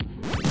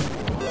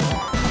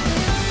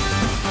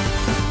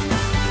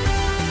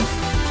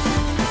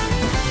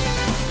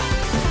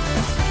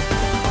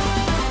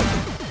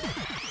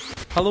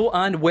Hello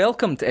and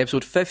welcome to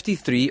episode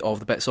 53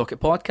 of the BitSocket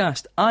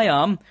podcast. I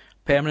am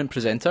permanent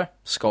presenter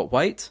Scott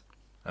White.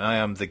 And I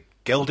am the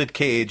Gilded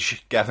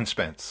Cage, Gavin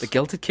Spence. The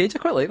Gilded Cage, I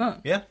quite like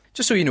that. Yeah.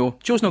 Just so you know,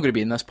 Joe's not going to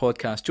be in this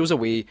podcast. Joe's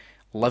away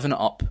living it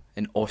up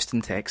in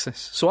Austin,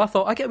 Texas. So I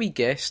thought I'd get a wee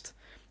guest.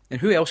 And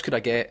who else could I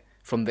get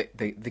from the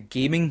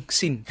gaming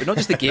scene? But not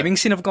just the gaming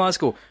scene of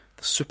Glasgow,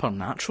 the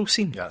supernatural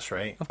scene That's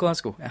right. of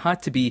Glasgow. It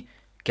had to be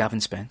Gavin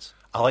Spence.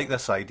 I like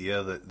this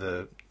idea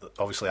that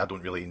obviously I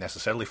don't really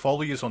necessarily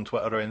follow you on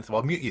Twitter or anything.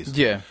 Well, I'll mute you.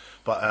 Yeah.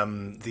 But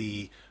when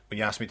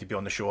you asked me to be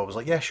on the show, I was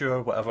like, yeah,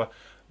 sure, whatever.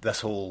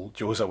 This whole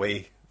Joe's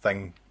away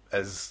thing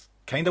is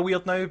kind of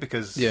weird now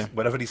because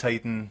wherever he's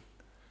hiding,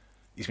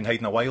 he's been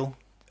hiding a while.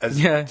 Is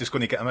just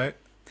going to get him out.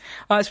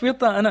 It's weird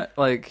that, innit?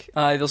 Like,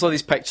 there's all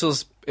these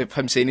pictures of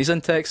him saying he's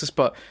in Texas,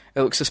 but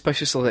it looks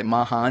suspiciously like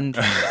my hand.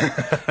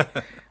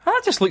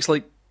 That just looks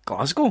like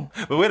Glasgow.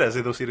 Well, where is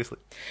he though, seriously?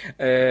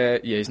 Yeah,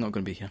 he's not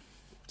going to be here.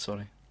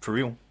 Sorry. For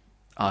real?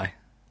 Aye.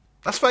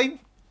 That's fine.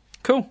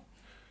 Cool.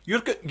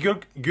 You've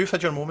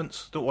had your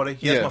moments, don't worry.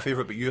 He is my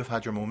favourite, but you have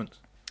had your moments.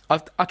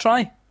 I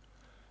try.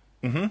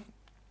 Mm-hmm.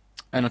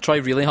 And I try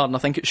really hard, and I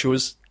think it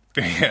shows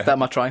that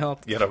I'm a try hard.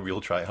 You're a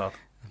real try hard.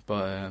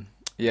 But,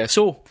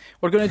 so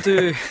we're going to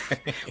do...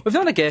 We've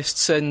done a guest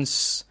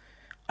since...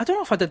 I don't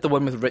know if I did the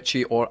one with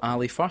Richie or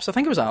Ali first. I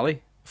think it was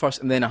Ali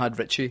first, and then I had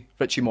Richie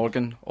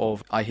Morgan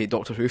of I Hate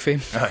Doctor Who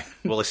fame. Aye.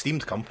 Well,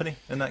 esteemed company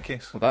in that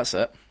case. Well, that's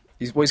it.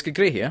 He's got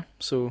grey hair,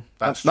 so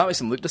that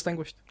makes him look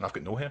distinguished. I've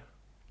got no hair.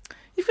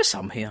 You've got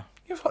some hair.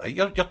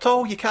 You're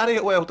tall, you carry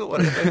it well, don't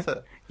worry about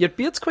it. Your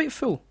beard's quite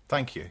full.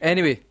 Thank you.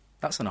 Anyway,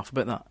 that's enough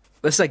about that.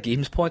 This is a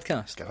games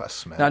podcast. Give it a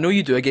smell. Now, I know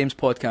you do a games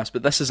podcast,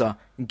 but this is a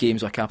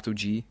games with a capital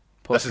G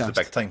podcast. This is the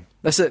big time.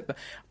 This is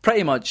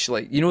pretty much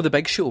like, you know The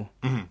Big Show?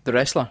 Mm-hmm. The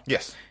wrestler?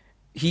 Yes.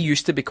 He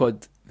used to be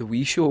called The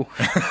Wee Show.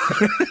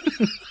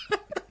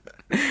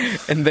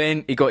 And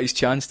then he got his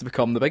chance to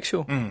become The Big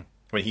Show. Mm.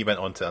 When he went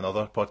on to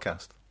another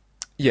podcast.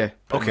 Yeah.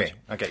 Okay, much.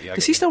 I get you.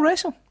 Does he still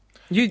wrestle?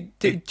 Do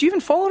you even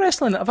follow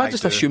wrestling? Have I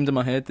just do. assumed in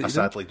my head that I you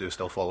sadly do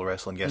still follow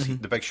wrestling, yes.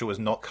 The Big Show is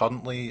not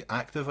currently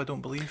active, I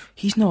don't believe.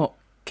 He's not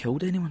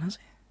killed anyone, has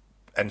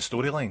he? In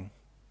storyline?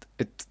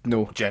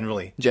 No.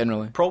 Generally.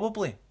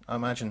 Probably. I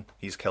imagine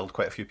he's killed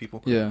quite a few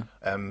people. Yeah.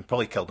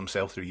 Probably killed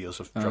himself through years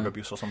of drug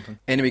abuse or something.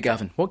 Anyway,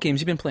 Gavin, what games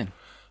have you been playing?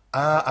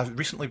 I've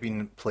recently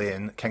been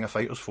playing King of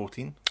Fighters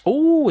 14.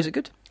 Oh, is it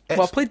good?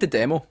 Well, I played the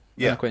demo.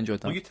 Yeah. I quite enjoyed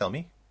that. Well, you tell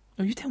me.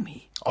 No, you tell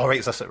me. Oh, right,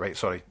 is this it? Right,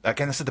 sorry.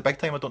 Again, this is the big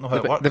time. I don't know how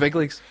it works. The big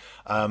leagues.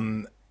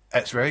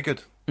 It's very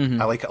good.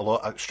 I like it a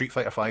lot. Street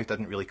Fighter 5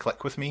 didn't really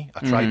click with me.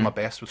 I tried my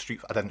best with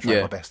Street Fighter. I didn't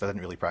try my best. I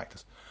didn't really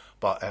practice.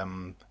 But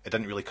it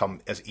didn't really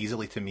come as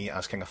easily to me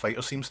as King of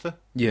Fighters seems to.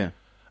 Yeah.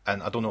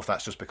 And I don't know if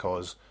that's just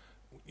because,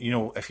 you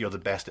know, if you're the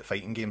best at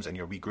fighting games in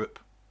your wee group,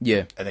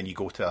 yeah, and then you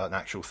go to an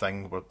actual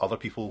thing where other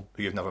people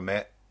who you've never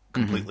met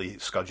completely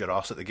scud your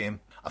arse at the game,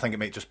 I think it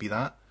might just be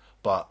that.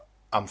 But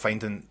I'm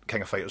finding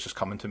King of Fighters just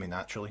coming to me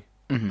naturally.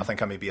 I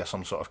think I may be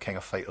some sort of King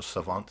of Fighters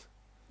savant.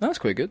 That's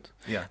quite good.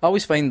 Yeah. I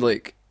always find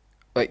like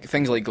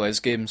things like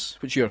Glez games,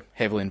 which you're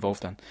heavily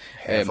involved in.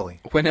 Heavily.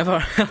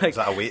 Whenever Is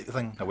that a weight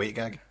thing? A weight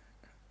gag?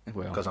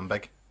 Well, Because I'm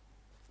big?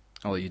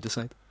 I'll let you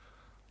decide.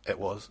 It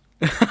was.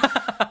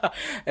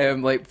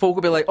 Like folk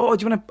will be like, "Oh,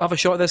 do you want to have a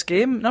shot at this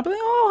game?" And I'll be like,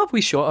 "Oh, have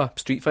we shot a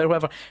Street Fighter or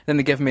whatever?" Then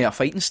they give me a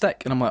fighting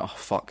stick, and I'm like, "Oh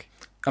fuck,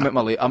 I'm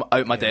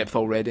out my depth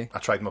already." I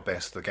tried my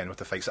best again with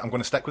the fight stick. I'm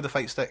going to stick with the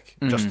fight stick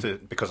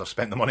because I've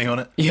spent the money on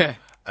it. Yeah,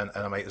 and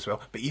I might as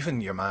well. But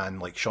even your man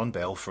like Sean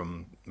Bell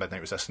from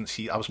Midnight Resistance,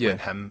 I was playing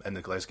him in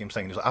the Glez games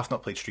thing. And he was like, "I've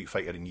not played Street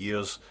Fighter in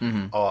years.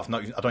 Oh, I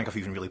don't think I've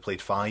even really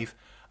played 5."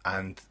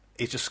 And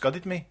it just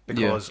scudded me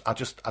because I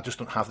just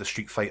don't have the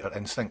Street Fighter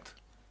instinct.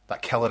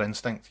 That killer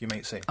instinct, you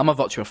might say. I'm a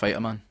Virtua Fighter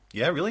man.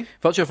 Yeah, really?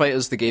 Virtua Fighter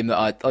is the game that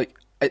I like.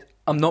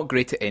 I'm not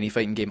great at any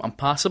fighting game. I'm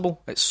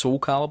passable at Soul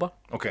Calibur.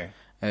 Okay.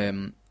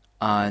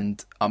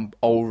 And I'm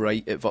all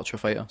right at Virtua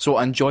Fighter. So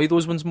I enjoy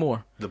those ones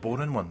more. The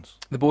boring ones?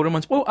 The boring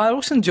ones. Well, I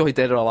also enjoy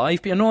Dead or Alive,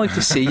 but you're not allowed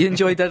to say you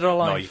enjoy Dead or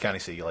Alive. No, you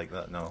can't say you like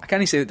that, no. I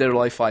can't say that Dead or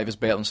Alive 5 is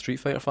better than Street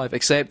Fighter 5,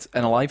 except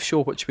in a live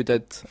show, which we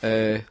did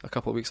a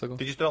couple of weeks ago.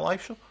 Did you do a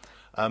live show?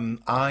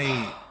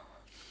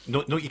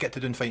 No, you get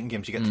to do in fighting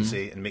games. You get to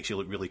say, and it makes you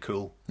look really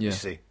cool. Yeah. You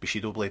say,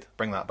 Bushido Blade,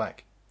 bring that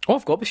back. Oh,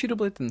 I've got Bushido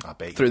Blade I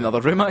bet you through do.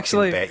 another room,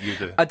 actually. I bet you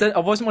do. I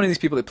wasn't one of these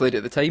people that played it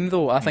at the time,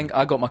 though. I think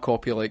I got my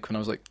copy like when I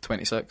was like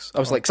 26. I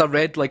was like, because I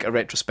read like a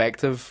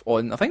retrospective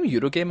on, I think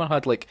Eurogamer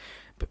had like,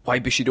 why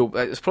Bushido.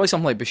 It's probably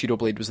something like Bushido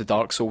Blade was the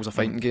Dark Souls of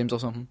fighting games or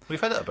something. We've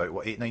had it about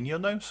 8-9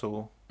 years now,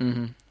 so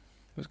it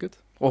was good.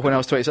 Well, when I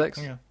was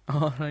 26. Yeah.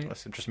 Oh, right.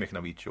 I'm just making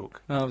a wee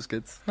joke. That was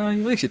good. Oh, at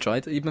least you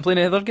tried it. You've been playing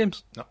any other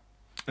games? No.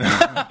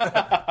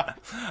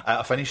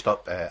 I finished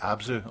up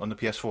Abzu on the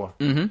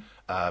PS4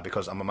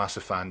 because I'm a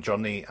massive fan.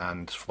 Journey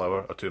and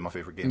Flower are two of my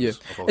favourite games. Yeah.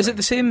 Of all Is time. it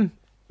the same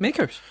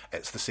makers?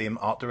 It's the same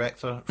art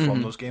director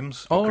from those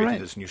games. Oh, Created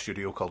right. his new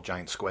studio called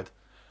Giant Squid,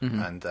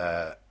 and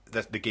the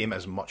game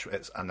is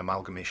it's an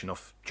amalgamation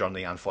of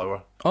Journey and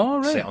Flower Oh,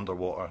 right. set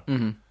underwater.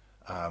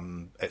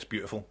 It's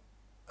beautiful.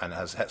 and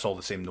hits all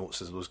the same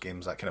notes as those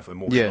games. That kind of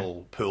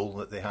emotional pull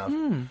that they have.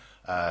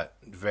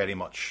 Very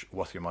much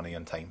worth your money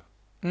and time.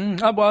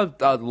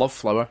 I love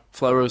Flower.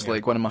 Flower is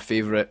like one of my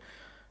favourite.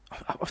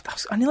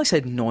 I nearly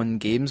said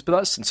non-games, but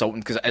that's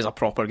insulting because it is a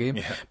proper game.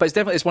 Yeah. But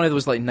it's one of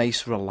those like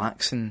nice,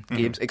 relaxing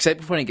games.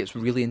 Except for when it gets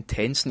really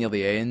intense near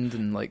the end,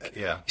 and like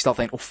you start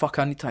thinking, "Oh fuck,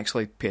 I need to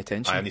actually pay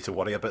attention. I need to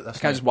worry about this. I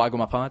can't just waggle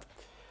my pad."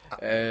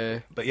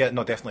 But yeah,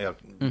 no,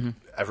 definitely.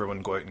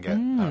 Everyone go out and get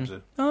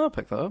Abzu. Oh, I'll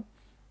pick that up.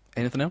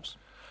 Anything else?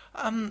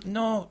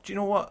 No. Do you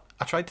know what?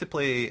 I tried to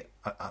play.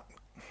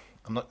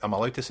 I'm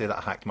allowed to say that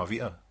I hacked my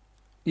Vita.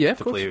 Yeah, of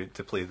to course.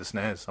 play the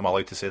SNES. I'm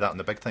allowed to say that in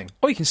the big time.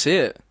 Oh, you can say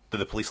it. Do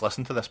the police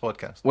listen to this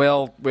podcast?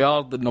 Well, we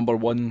are the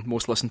 #1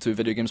 most listened to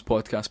video games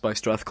podcast by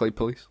Strathclyde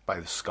Police. By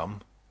the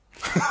scum.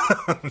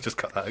 Just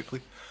cut that out,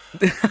 please.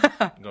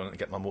 Don't want to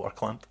get my motor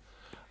clamped.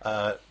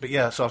 But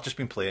yeah, so I've just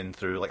been playing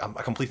through. Like,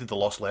 I completed the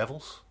Lost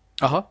Levels.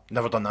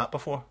 Never done that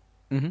before.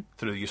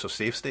 Through the use of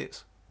save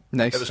states.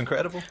 Nice. It was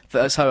incredible.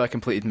 That's how I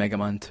completed Mega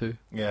Man 2.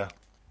 Yeah.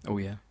 Oh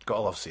yeah.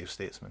 Gotta love save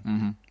states,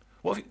 man.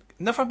 What have you,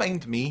 never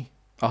mind me.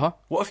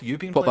 What have you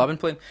been What playing? have I been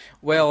playing?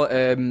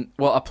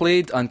 Well, I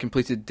played and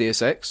completed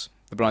Deus Ex,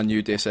 the brand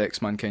new Deus Ex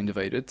Mankind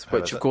Divided,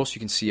 which of course you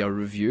can see our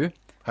review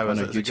on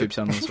our YouTube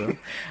channel as well.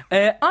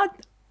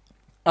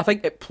 I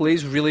think it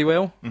plays really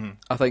well.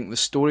 I think the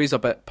story's a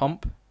bit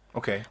pump.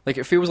 Okay. Like,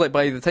 it feels like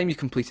by the time you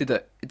completed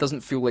it, it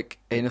doesn't feel like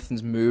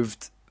anything's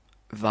moved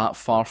that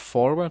far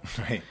forward.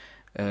 Right.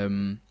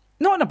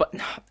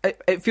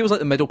 It feels like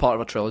the middle part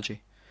of a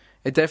trilogy.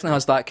 It definitely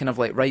has that kind of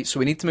like, right, so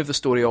we need to move the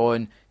story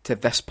on to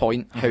this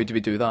point. How do we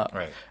do that?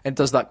 Right. It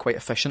does that quite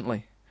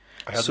efficiently.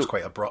 I heard it was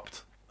quite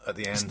abrupt at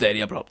the end. It's very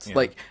abrupt. Yeah.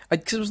 Like,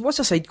 because there was lots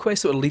of side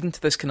quests that were leading to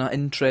this kind of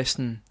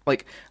interesting.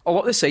 Like, a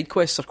lot of the side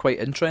quests are quite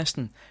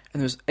interesting,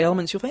 and there's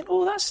elements you'll think,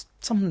 oh, that's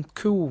something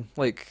cool.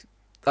 Like,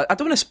 I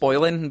don't want to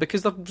spoil anything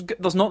because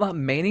there's not that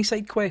many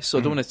side quests, so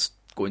I don't want to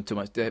go into too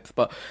much depth.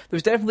 But there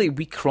was definitely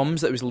wee crumbs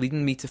that was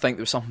leading me to think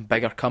there was something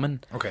bigger coming.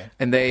 Okay.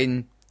 And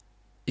then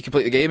you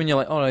complete the game, and you're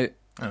like, all right.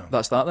 Oh.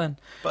 That's that then.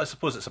 But I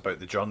suppose it's about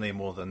the journey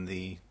more than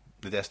the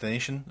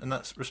destination in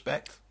that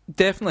respect.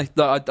 Definitely,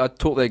 I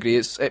totally agree.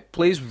 It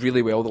plays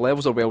really well. The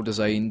levels are well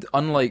designed.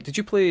 Unlike, did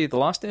you play the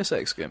last Deus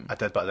Ex game? I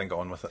did, but I didn't get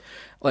on with it.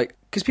 Like,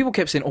 because people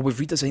kept saying, "Oh, we've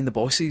redesigned the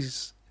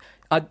bosses."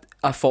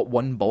 I fought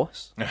one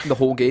boss the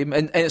whole game,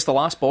 and it's the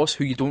last boss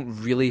who you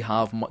don't really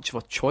have much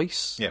of a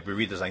choice. Yeah,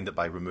 we redesigned it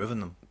by removing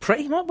them.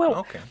 Pretty much. Well,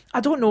 okay.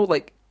 I don't know.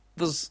 Like,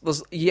 there's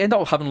you end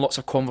up having lots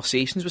of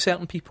conversations with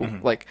certain people,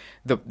 like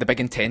the big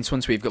intense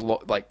ones where you've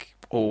got like,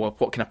 oh,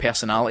 what kind of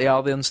personality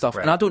are they and stuff.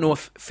 Right. And I don't know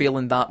if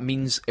failing that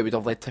means it would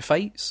have led to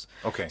fights.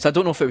 Okay. So I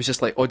don't know if it was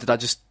just like, oh, did I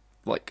just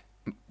like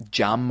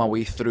jam my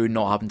way through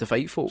not having to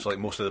fight folk? So like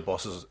most of the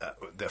bosses,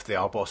 if they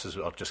are bosses,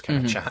 are just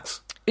kind of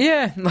chats.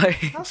 Yeah,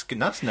 like that's good.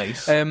 That's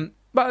nice.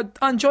 But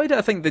I enjoyed it.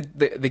 I think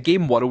the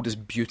game world is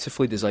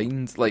beautifully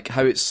designed, like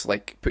how it's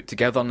like put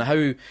together, and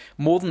how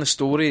more than the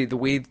story, the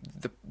way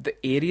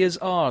the areas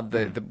are,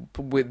 the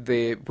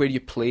where you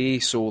play.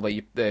 So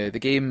like the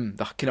game,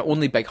 the kind of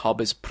only big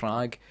hub is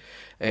Prague,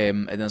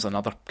 and there's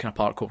another kind of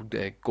part called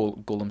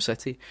Golem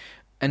City,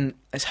 and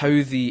it's how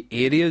the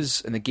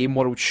areas and the game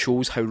world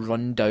shows how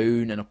run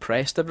down and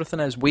oppressed everything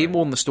is, way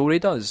more than the story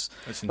does.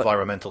 It's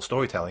environmental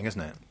storytelling,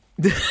 isn't it?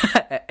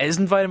 It is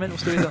environmental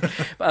storytelling,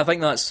 but I think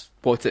that's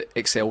what it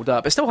excelled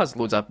at. But it still has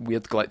loads of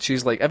weird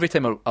glitches. Like every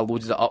time I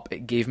loaded it up,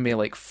 it gave me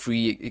like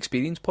free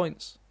experience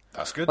points.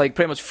 That's good. Like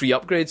pretty much free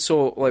upgrades.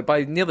 So like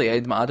by near the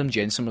end, my Adam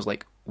Jensen was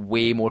like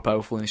way more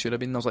powerful than he should have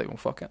been. And I was like, well,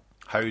 fuck it.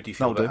 How do you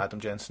feel about Adam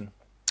Jensen?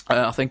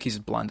 I think he's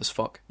bland as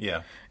fuck.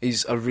 Yeah.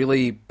 He's a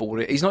really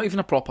boring. He's not even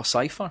a proper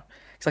cipher.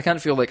 Because I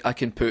can't feel like I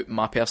can put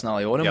my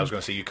personality on him. Yeah, I was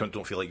going to say you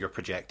don't feel like you're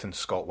projecting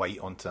Scott White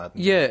onto Adam.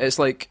 Yeah, it's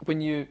like when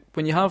you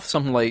have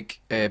something like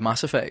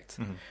Mass Effect.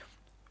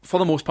 For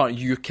the most part,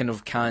 you kind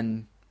of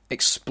can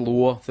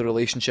explore the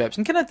relationships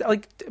and kind of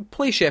like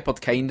play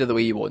Shepard kind of the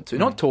way you want to,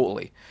 not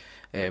totally.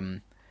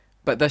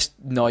 But this,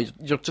 no,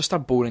 you're just a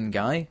boring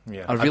guy.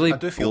 Yeah, a really I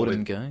do feel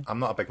boring guy. I'm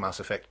not a big Mass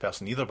Effect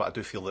person either, but I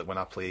do feel that when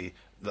I play,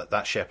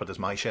 that Shepard is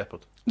my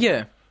Shepard.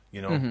 Yeah.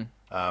 You know?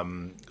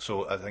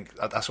 So I think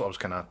that's what I was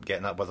kind of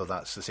getting at, whether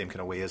that's the same kind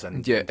of way as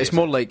in... Yeah, it's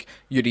more like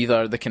you're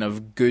either the kind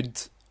of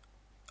good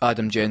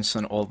Adam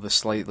Jensen or the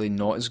slightly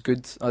not as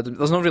good Adam...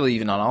 There's not really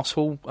even an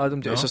arsehole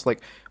Adam Jensen. No. It's just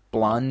like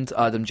bland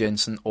Adam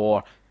Jensen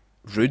or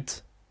rude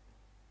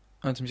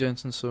Adam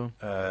Jensen, so...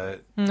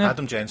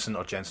 Adam Jensen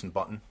or Jensen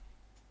Button?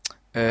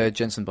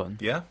 Jensen Button.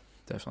 Yeah?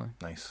 Definitely.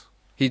 Nice.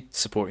 He'd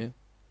support you.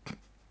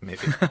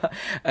 Maybe.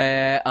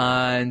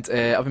 And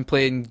I've been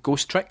playing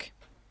Ghost Trick.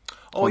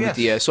 Oh, yes.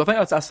 The DS. So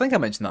I think I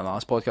mentioned that in the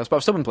last podcast, but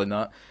I've still been playing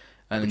that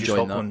and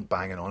enjoying that. On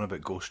banging on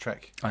about Ghost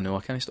Trick. I know,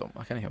 I can't stop.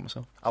 I can't help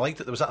myself. I liked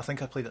it. There was that. I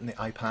think I played it on the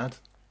iPad.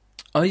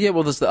 Oh yeah,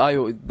 well there's the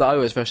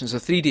iOS version.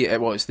 It's the 3D.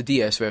 Well, it's the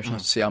DS version. I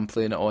have to say I'm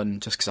playing it on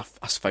just because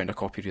I found a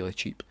copy really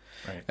cheap.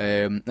 Right.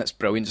 It's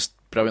brilliant, just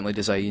brilliantly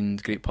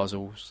designed, great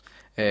puzzles,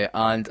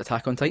 and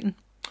Attack on Titan,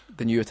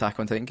 the new Attack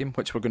on Titan game,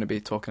 which we're going to be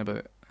talking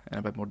about in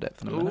a bit more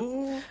depth in a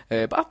minute.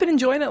 But I've been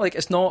enjoying it. Like,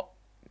 it's not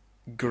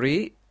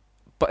great,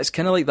 but it's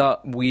kind of like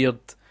that weird.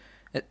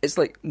 It's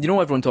like, you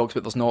know, everyone talks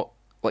about there's not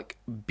like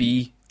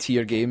B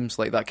tier games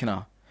like that kind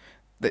of.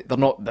 They're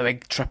not the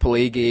big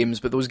AAA games,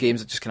 but those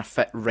games that just kind of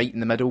fit right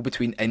in the middle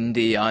between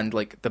indie and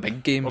like the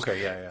big games.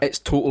 Okay, yeah. It's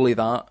totally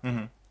that.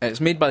 Mm-hmm.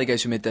 It's made by the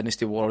guys who made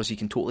Dynasty Warriors. You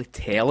can totally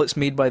tell it's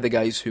made by the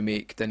guys who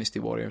make Dynasty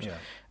Warriors. Yeah.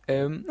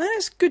 And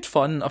it's good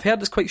fun. I've heard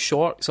it's quite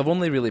short, so I've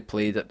only really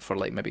played it for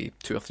like maybe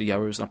 2 or 3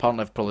 hours, and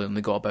apparently I've probably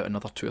only got about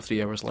another 2 or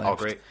 3 hours left. Oh,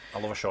 great. I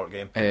love a short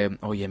game.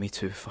 Oh yeah, me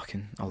too.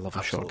 Fucking, I love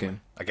a short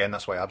game. Again,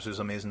 that's why Abzu's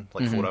amazing.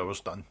 Like 4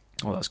 hours done.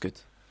 Oh, that's good.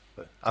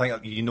 But I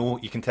think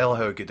you can tell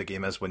how good the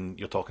game is when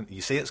you're talking.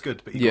 You say it's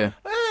good, but you go,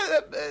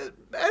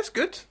 it's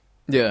good.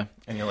 Yeah,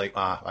 and you're like,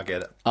 I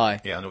get it. Aye,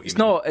 yeah, I know what you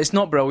mean. It's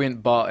not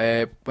brilliant,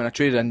 but when I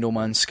traded in No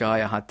Man's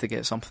Sky, I had to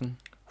get something.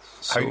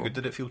 How good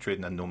did it feel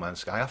trading in No Man's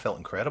Sky? I felt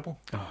incredible.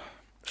 Oh.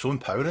 So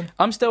empowering.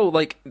 I'm still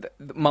like,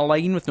 my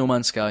line with No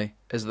Man's Sky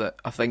is that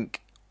I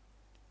think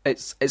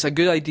it's a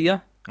good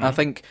idea. Mm-hmm. I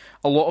think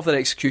a lot of their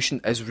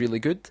execution is really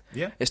good.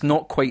 Yeah. It's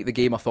not quite the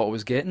game I thought I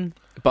was getting,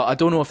 but I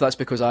don't know if that's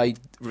because I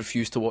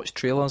refused to watch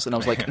trailers and I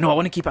was like, no, I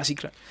want to keep it a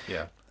secret.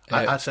 Yeah.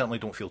 I certainly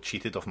don't feel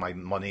cheated of my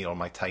money or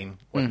my time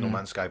with No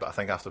Man's Sky, but I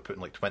think after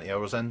putting like 20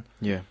 hours in,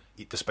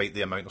 despite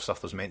the amount of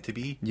stuff there's meant to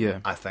be,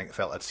 I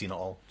felt I'd seen it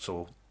all.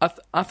 So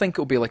I think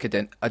it'll be like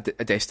a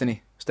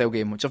Destiny style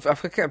game, which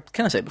I've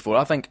kind of said before.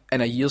 I think in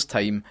a year's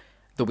time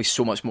there'll be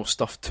so much more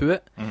stuff to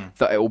it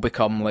that it will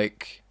become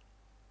like,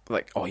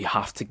 oh, you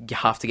have to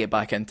get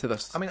back into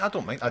this. I mean, I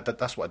don't mind.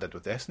 That's what I did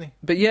with Destiny.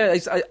 But yeah,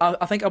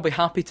 I think I'll be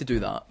happy to do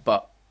that.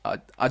 But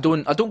I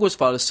don't go as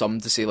far as some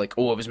to say like,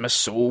 oh, it was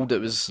missold. It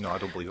was. No, I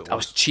don't believe it was. I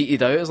was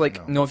cheated out. It's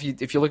like, no, if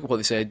you look at what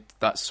they said,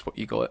 that's what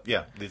you got.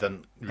 Yeah, they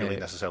didn't really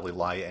necessarily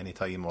lie at any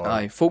time. Or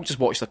aye, folk just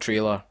watched the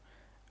trailer,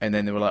 and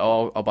then they were like,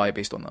 oh, I'll buy it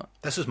based on that.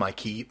 This is my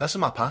key. This is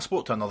my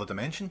passport to another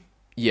dimension.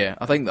 Yeah,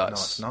 I think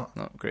that's not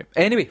great.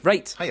 Anyway,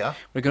 right. Hiya.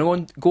 We're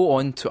going to go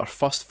on to our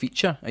first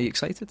feature. Are you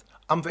excited?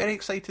 I'm very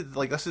excited.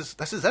 Like, this is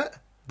it.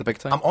 The big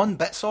time. I'm on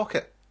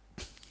BitSocket.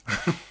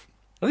 At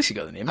least you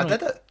got the name right. I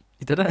did it.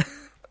 You did it?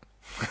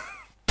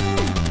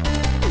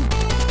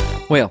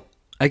 Well,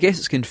 I guess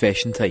it's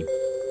confession time.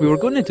 We were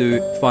going to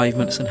do 5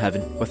 Minutes in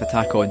Heaven with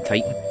Attack on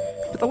Titan,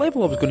 but the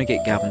level I was going to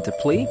get Gavin to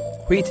play,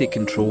 where you take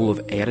control of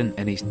Eren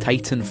in his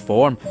Titan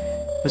form,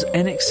 was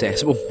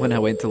inaccessible when I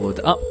went to load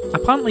it up.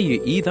 Apparently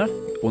you either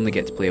only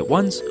get to play it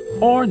once,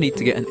 or need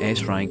to get an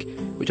S rank,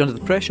 which under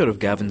the pressure of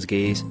Gavin's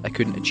gaze, I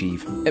couldn't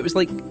achieve. It was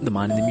like the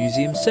man in the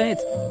museum said,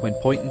 when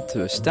pointing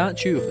to a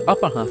statue of the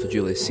upper half of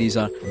Julius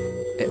Caesar,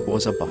 it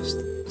was a bust.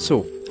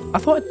 So, I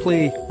thought I'd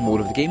play more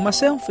of the game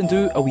myself and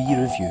do a wee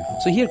review.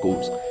 So here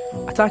goes.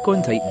 Attack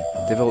on Titan,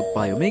 developed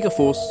by Omega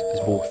Force, is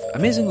both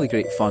amazingly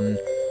great fun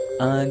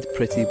and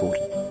pretty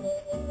boring.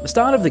 The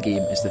star of the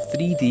game is the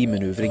 3D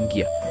manoeuvring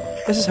gear.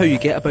 This is how you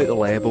get about the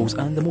levels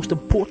and the most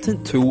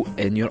important tool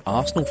in your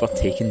arsenal for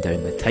taking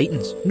down the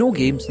Titans. No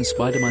game since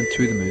Spider-Man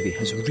 2 the movie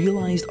has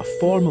realised a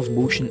form of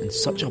motion in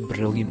such a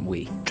brilliant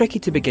way. Tricky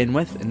to begin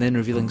with and then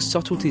revealing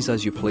subtleties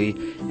as you play,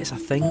 it's a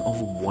thing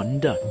of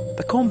wonder.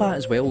 The combat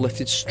as well,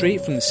 lifted straight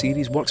from the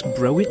series, works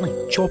brilliantly,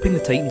 chopping the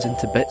Titans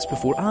into bits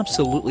before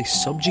absolutely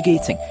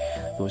subjugating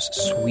those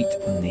sweet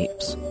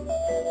napes.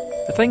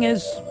 The thing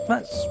is,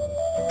 that's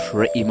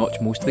pretty much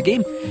most of the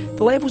game.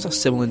 The levels are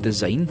similar in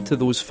design to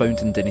those found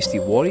in Dynasty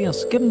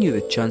Warriors, giving you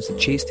the chance to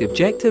chase the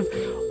objective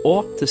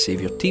or to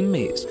save your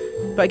teammates.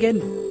 But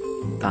again,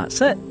 that's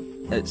it.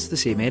 It's the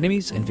same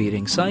enemies in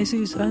varying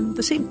sizes and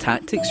the same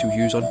tactics you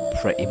use on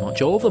pretty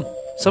much all of them.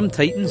 Some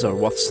Titans are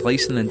worth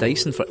slicing and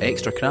dicing for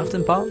extra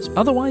crafting parts,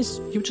 otherwise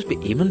you'll just be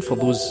aiming for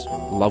those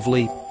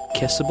lovely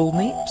kissable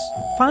napes.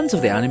 Fans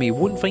of the anime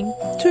won't find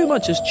too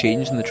much has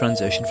changed in the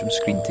transition from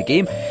screen to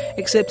game,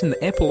 except in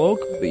the epilogue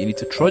that you need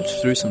to trudge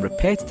through some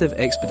repetitive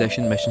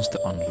expedition missions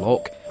to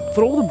unlock.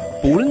 For all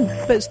the boring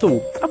bits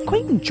though, I've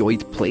quite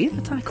enjoyed playing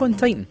Attack on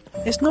Titan.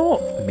 It's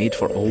not made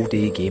for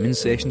all-day gaming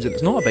sessions and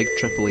it's not a big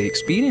AAA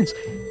experience.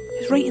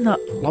 It's right in that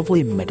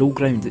lovely middle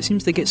ground that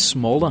seems to get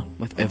smaller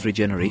with every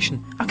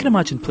generation. I can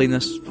imagine playing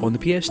this on the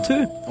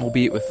PS2,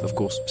 albeit with, of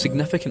course,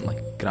 significantly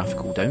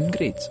graphical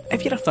downgrades.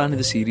 If you're a fan of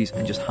the series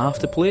and just have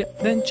to play it,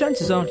 then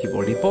chances are you've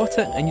already bought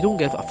it and you don't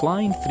give a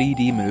flying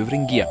 3D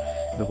manoeuvring gear,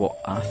 with what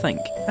I think.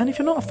 And if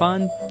you're not a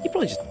fan, you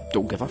probably just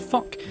don't give a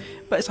fuck.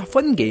 But it's a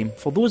fun game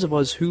for those of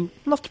us who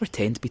love to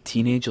pretend to be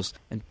teenagers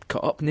and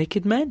cut up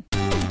naked men.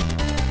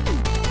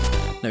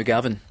 Now,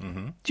 Gavin,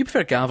 do you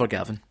prefer Gav or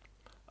Gavin?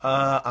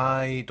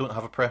 I don't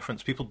have a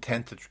preference. People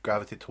tend to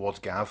gravitate towards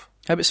Gav.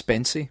 How about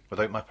Spency?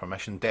 Without my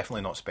permission,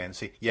 definitely not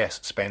Spency. Yes,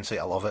 Spency,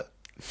 I love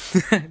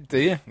it. Do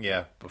you?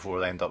 Yeah,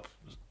 before I end up...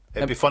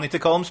 It'd be funny to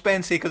call him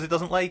Spency because he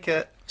doesn't like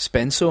it.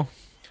 Spenso?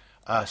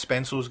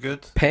 Spenso's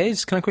good.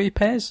 Pez? Can I call you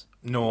Pez?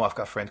 No, I've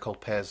got a friend called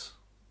Pez.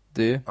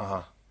 Do you?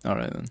 Uh-huh.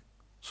 Alright then.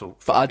 So,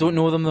 but I don't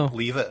know them though.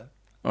 Leave it.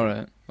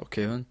 Alright,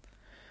 okay then.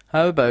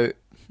 How about...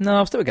 No,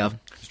 I'll stick with Gavin.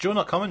 Is Joe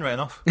not coming right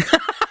enough?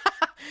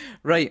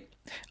 Right.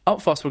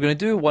 Up first, we're going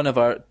to do one of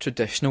our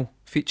traditional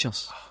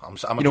features. I'm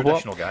a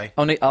traditional guy.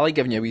 I like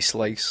giving you a wee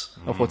slice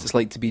of what it's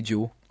like to be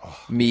Joe.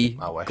 Me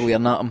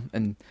glaring at him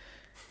and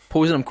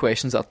posing him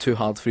questions that are too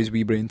hard for his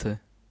wee brain to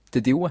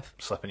deal with.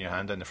 Slipping your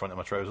hand in the front of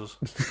my trousers.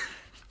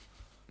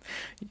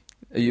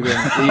 Are you Get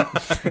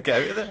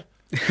out of there.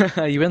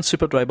 are you in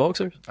super dry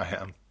boxers? I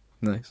am.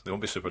 Nice. They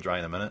won't be super dry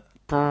in a minute.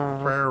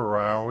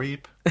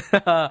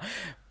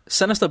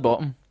 Sinister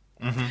Bottom.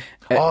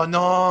 Oh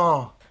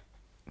no!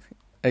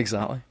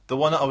 Exactly. The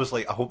one that I was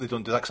like, I hope they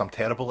don't do that because I'm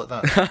terrible at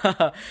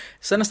that.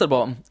 Sinister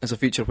Bottom is a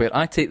feature where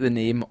I take the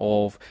name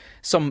of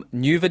some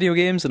new video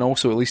games and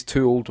also at least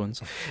 2 old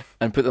ones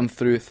and put them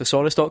through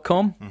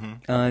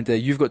thesaurus.com and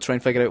you've got to try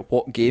and figure out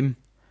what game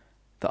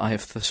that I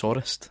have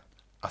thesaurused.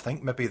 I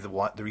think maybe the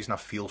reason I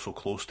feel so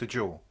close to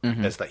Joe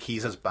is that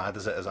he's as bad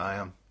at it as I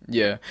am.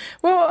 Yeah.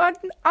 Well,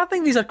 I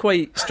think these are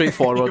quite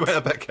straightforward. You went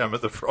a bit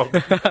Kermit the Frog.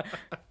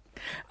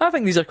 I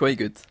think these are quite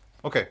good.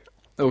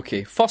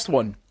 Okay, first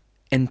one.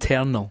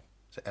 Internal.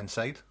 Is it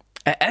Inside?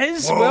 It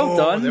is. Whoa, well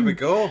done. There we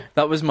go.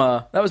 That was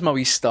my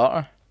wee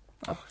starter.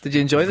 Did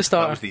you enjoy the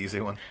starter? That was the easy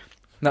one.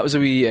 That was a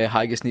wee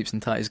Haggis, Neeps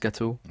and Tatties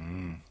Gâteau.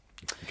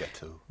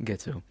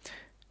 Gâteau.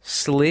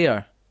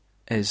 Slayer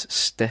is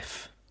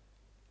stiff.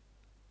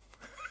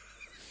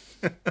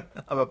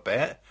 I'm a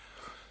bet.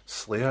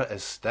 Slayer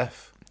is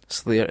stiff.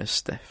 Slayer is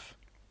stiff.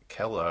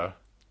 Killer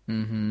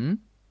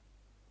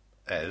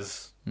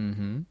is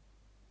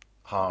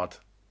hard.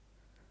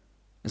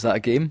 Is that a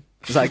game?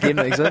 Is that a game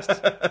that exists?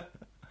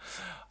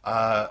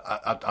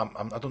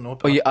 I don't know.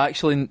 Are you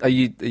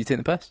taking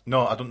the piss?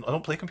 No, I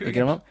don't play computer You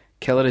get 'em games. up?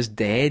 Killer is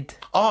dead.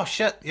 Oh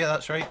shit! Yeah,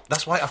 that's right.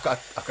 That's why I've got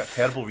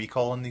terrible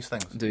recall on these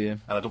things. Do you?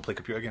 And I don't play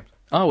computer games.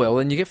 Oh well,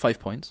 then you get 5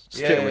 points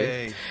straight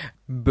away. Yay.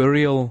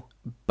 Burial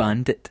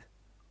Bandit.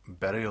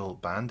 Burial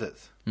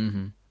Bandit.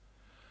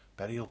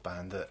 Burial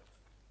Bandit.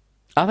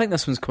 I think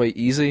this one's quite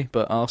easy,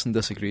 but Alison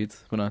disagreed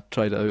when I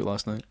tried it out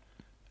last night.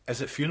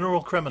 Is it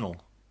Funeral Criminal?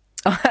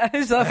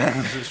 Is that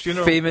Is it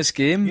Funeral? famous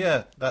game?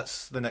 Yeah,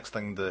 that's the next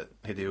thing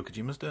that Hideo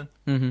Kojima's doing.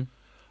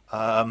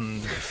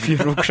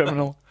 Funeral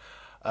Criminal.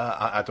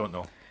 I don't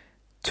know.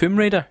 Tomb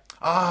Raider.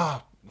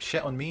 Ah,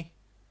 shit on me.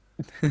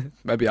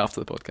 Maybe after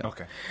the podcast.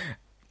 Okay.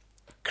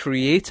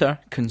 Creator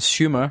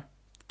Consumer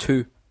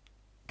 2.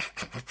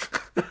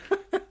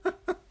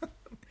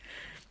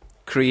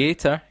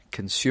 Creator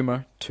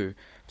Consumer 2.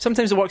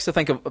 Sometimes it works to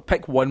think of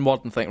pick one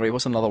word and think, right,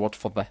 what's another word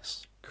for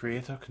this?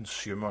 Creator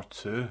Consumer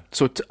 2.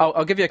 So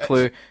I'll give you a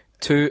clue.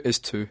 2 is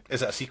 2.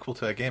 Is it a sequel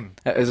to a game?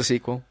 It is a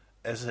sequel.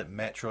 Is it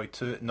Metroid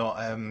 2? No,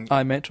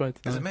 Aye, Metroid.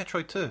 Is it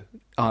Metroid 2?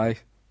 Aye.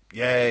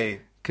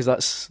 Yay.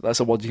 Because that's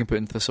a word you can put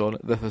into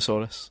the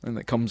thesaurus, and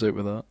it comes out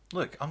with that.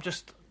 Look, I'm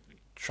just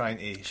trying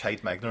to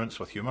hide my ignorance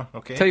with humour,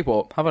 okay? Tell you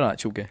what, have an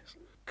actual guess.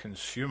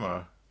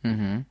 Consumer.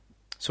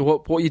 So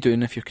what are you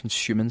doing if you're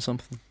consuming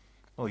something?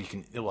 Well, you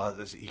can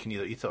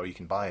either eat it or you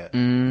can buy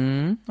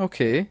it.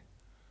 Okay.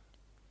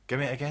 Give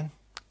me it again.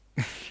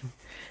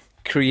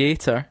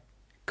 Creator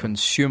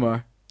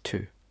Consumer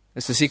 2.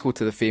 It's the sequel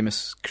to the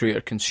famous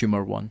Creator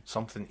Consumer 1.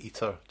 Something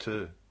Eater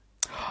 2.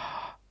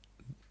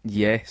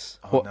 Yes.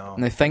 Oh, what? no.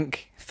 Now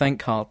think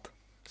hard.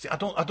 See, I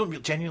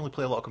don't genuinely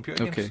play a lot of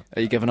computer Okay. games.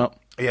 Are you giving up?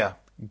 Yeah.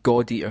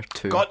 God Eater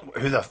 2.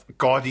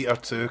 God Eater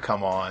 2,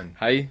 come on.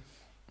 Hi.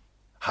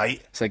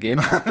 Height. It's a game.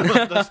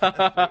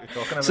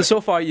 So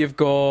so far you've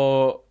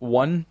got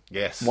 1.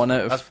 Yes. 1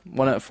 out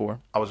of 4.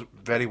 I was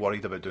very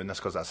worried about doing this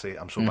because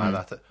I'm so bad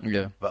at it.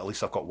 Yeah. But at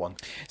least I've got 1.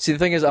 See, the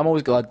thing is, I'm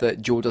always glad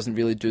that Joe doesn't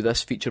really do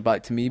this feature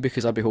back to me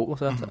because I'd be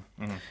hopeless at it.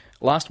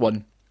 Last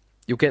one.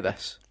 You'll get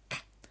this.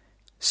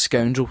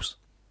 Scoundrels.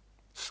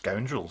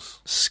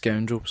 Scoundrels.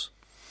 Scoundrels.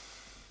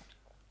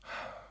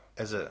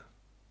 Is it?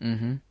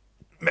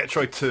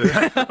 Metroid 2.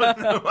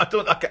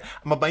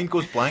 My mind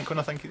goes blank when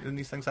I think when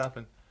these things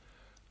happen.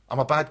 I'm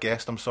a bad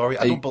guest, I'm sorry.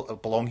 I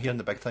don't belong here in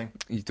the big time.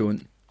 You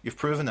don't. You've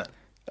proven it.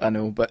 I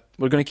know, but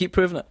we're going to keep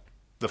proving it.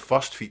 The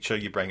first feature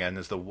you bring in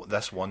is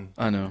this one.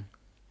 I know.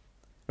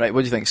 Right,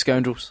 what do you think?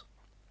 Scoundrels?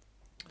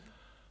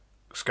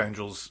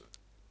 Scoundrels.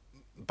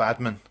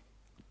 Badman.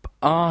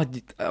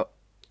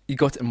 You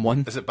got it in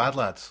 1. Is it Bad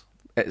Lads?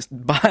 It's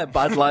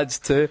Bad Lads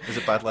 2. Is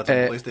it Bad Lads on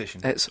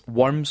PlayStation? It's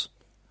Worms.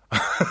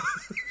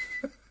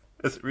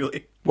 Is it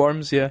really?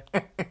 Worms, yeah.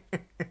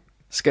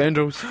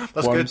 Scoundrels.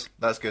 That's Worms. good.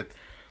 That's good.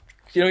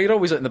 You know, you're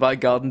always out in the back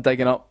garden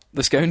digging up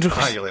the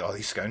scoundrels. You're like,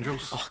 these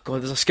scoundrels. Oh,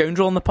 God, there's a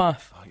scoundrel on the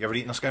path. You ever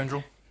eaten a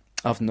scoundrel?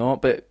 I've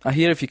not, but I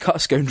hear if you cut a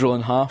scoundrel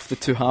in half, the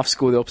 2 halves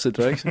go the opposite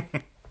direction.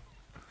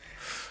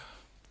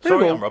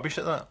 Sorry, I'm rubbish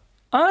at that.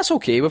 That's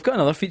okay. We've got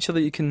another feature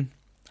that you can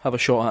have a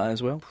shot at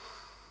as well.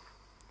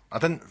 I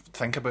didn't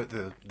think about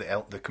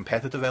the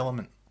competitive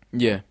element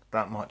Yeah.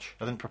 that much.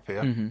 I didn't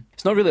prepare.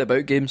 It's not really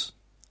about games.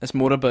 It's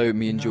more about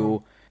me and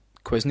Joe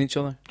quizzing each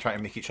other. Trying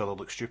to make each other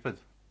look stupid.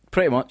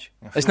 Pretty much.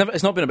 It's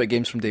not been about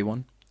games from day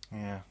one.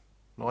 Yeah.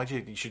 Well,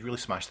 you should really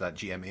smash that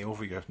GMA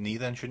over your knee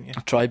then, shouldn't you?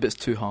 I tried, but it's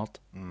too hard.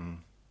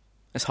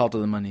 It's harder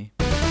than my knee.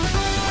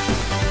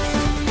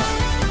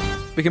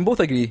 We can both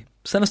agree.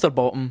 Sinister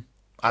Bottom.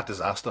 A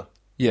disaster.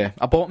 Yeah,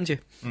 I bottomed you.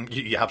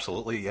 You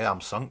absolutely, yeah,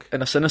 I'm sunk.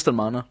 In a sinister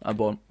manner, I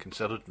bottomed.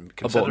 Consider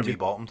bottomed me you.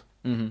 bottomed.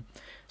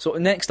 So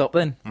next up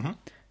then,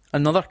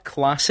 another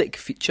classic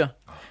feature.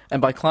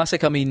 And by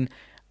classic I mean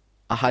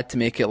I had to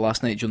make it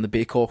last night during the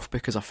Bake Off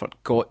because I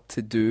forgot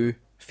to do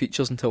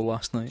features until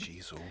last night.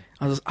 Jeez, oh.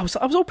 I was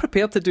all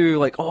prepared to do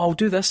like, oh, I'll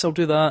do this, I'll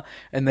do that,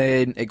 and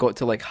then it got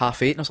to like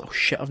 8:30 and I was like, oh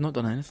shit, I've not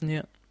done anything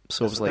yet.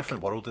 So It's it was a like,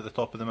 different world at the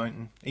top of the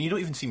mountain, and you don't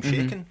even seem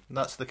shaken.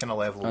 That's the kind of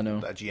level I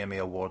know. that a GMA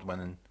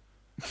award-winning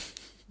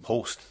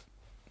host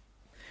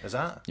is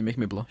at. you make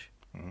me blush.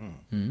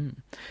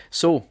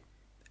 So,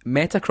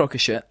 Metacroc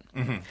of Shit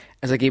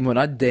is a game when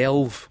I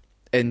delve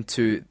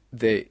into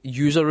the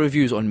user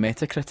reviews on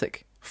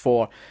Metacritic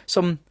for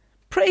some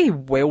pretty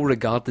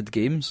well-regarded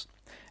games.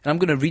 And I'm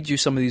going to read you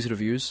some of these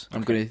reviews.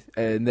 I'm going to,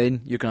 and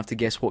then you're going to have to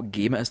guess what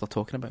game it is they're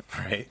talking about.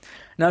 Right.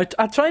 Now,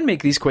 I try and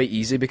make these quite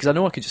easy because I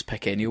know I could just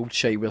pick any old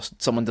shite where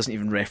someone doesn't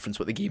even reference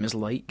what the game is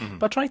like.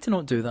 But I try to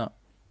not do that.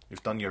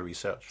 You've done your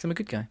research. I'm a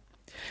good guy.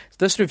 So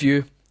this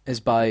review is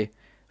by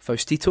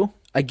Faustito.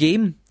 A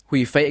game where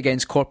you fight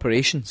against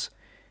corporations,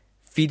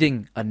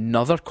 feeding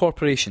another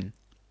corporation.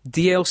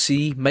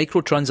 DLC,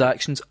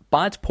 microtransactions,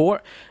 bad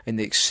port, and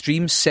the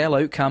extreme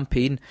sell-out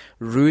campaign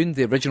ruined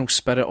the original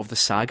spirit of the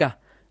saga.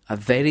 A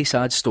very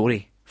sad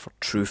story for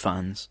true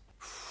fans.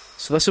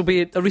 So this will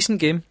be a recent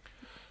game.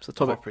 So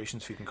talk about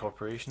Corporations feeding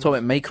corporations.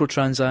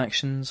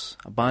 microtransactions,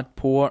 a bad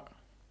port.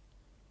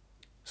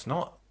 It's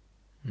not.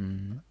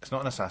 It's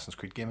not an Assassin's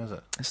Creed game, is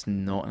it? It's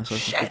not an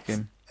Assassin's Creed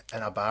game.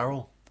 In a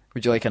barrel.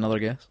 Would you like another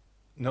guess?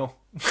 No.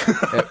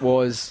 It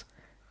was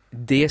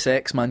Deus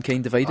Ex: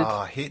 Mankind Divided.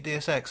 I hate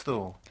Deus Ex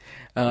though.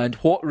 And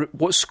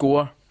what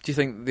score do you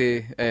think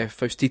the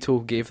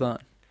Faustito gave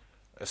that?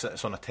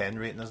 It's on a 10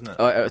 rating, isn't it?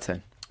 Out of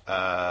 10.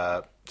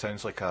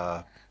 Sounds like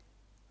a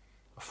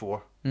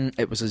 4.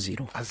 It was a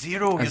 0. A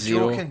 0? You're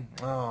zero. joking?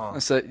 Oh.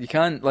 That's it. You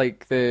can't,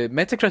 like, the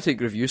Metacritic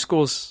review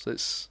scores,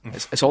 it's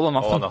all or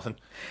nothing. All or nothing.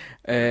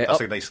 Up,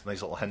 That's a nice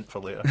little hint for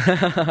later.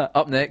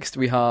 up next,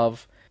 we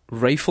have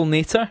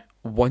Riflenator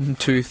 1,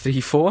 2,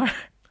 3, 4.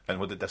 And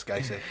what did this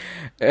guy say?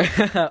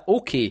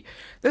 Okay,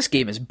 this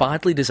game is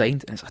badly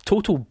designed and it's a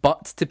total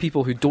butt to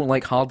people who don't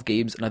like hard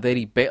games in a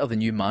very better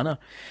than you manner.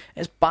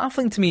 It's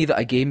baffling to me that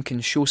a game can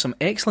show some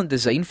excellent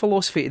design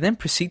philosophy and then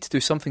proceed to do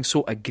something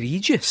so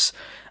egregious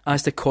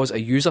as to cause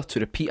a user to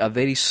repeat a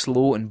very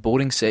slow and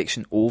boring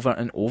section over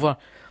and over.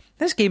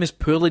 This game is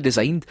poorly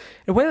designed,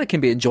 and while it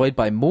can be enjoyed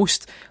by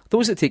most,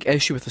 those that take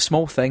issue with the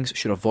small things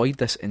should avoid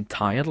this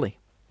entirely.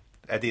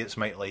 Idiots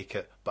might like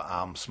it, but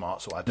I'm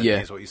smart, so I didn't.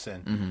 Yeah. Is what he's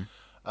saying.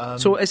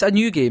 So it's a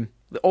new game.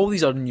 All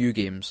these are new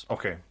games.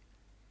 Okay.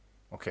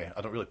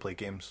 I don't really play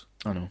games.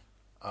 I know.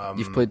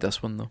 You've played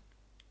this one, though.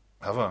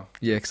 Have I?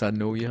 Yeah, because I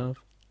know you have.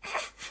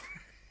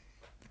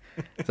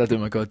 'Cause I do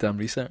my goddamn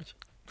research.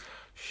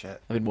 Shit.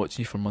 I've been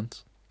watching you for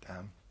months.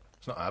 Damn.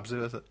 It's not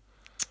Abzu, is it?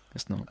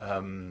 It's not.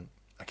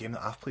 A game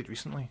that I've played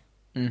recently.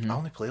 Mm-hmm. I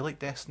only play like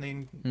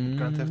Destiny and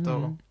Grand Theft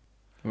Auto.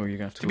 Well, you're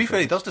gonna have to To go be for fair,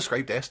 it. he does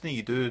describe Destiny.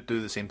 You do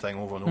the same thing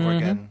over and over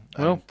again.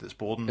 And Well, it's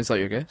boring. Is that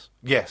your guess?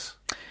 Yes.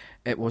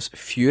 It was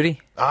Fury.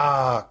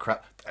 Ah,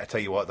 crap. I tell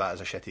you what, that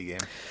is a shitty game.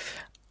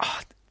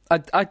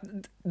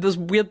 There's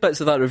weird bits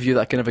of that review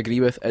that I kind of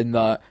agree with, in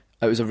that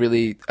it was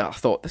I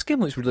thought, this game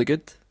looks really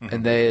good.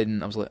 And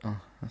then I was like, oh,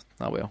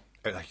 well.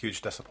 A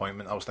huge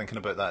disappointment. I was thinking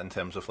about that in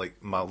terms of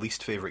like my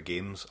least favourite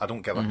games. I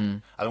don't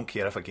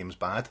care if a game's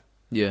bad.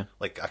 Yeah.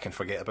 Like I can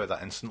forget about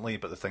that instantly,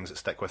 but the things that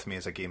stick with me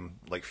is a game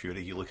like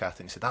Fury. You look at it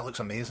and you say, that looks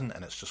amazing,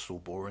 and it's just so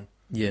boring.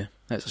 Yeah,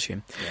 that's a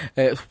shame.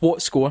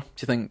 What score do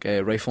you think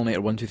Riflenator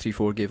 1, 2, 3,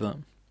 4 gave that?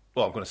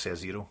 Well, I'm going to say a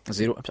 0. A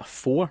 0? It was a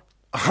 4.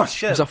 Oh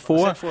shit! It was a 4.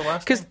 I said 4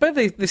 last Because time.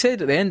 they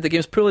said at the end the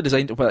game's poorly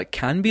designed where it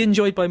can be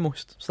enjoyed by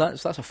most. So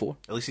that's a 4.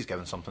 At least he's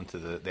given something to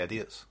the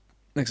idiots.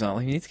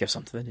 Exactly. You need to give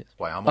something to the idiots.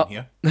 Why I'm on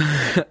here.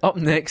 Up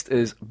next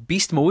is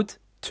Beast Mode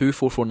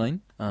 2449,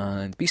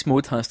 and Beast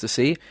Mode has to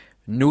say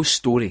no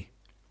story.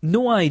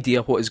 No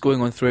idea what is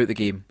going on throughout the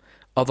game,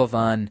 other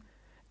than...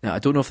 Now, I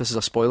don't know if this is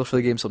a spoiler for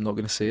the game, so I'm not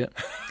going to say it,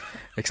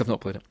 because I've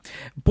not played it.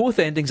 Both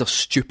endings are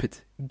stupid.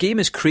 Game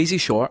is crazy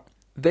short,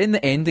 then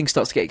the ending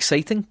starts to get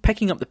exciting,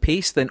 picking up the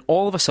pace, then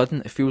all of a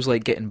sudden it feels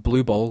like getting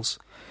blue balls.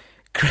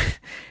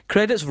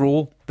 Credits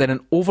roll, then an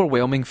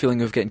overwhelming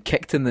feeling of getting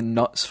kicked in the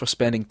nuts for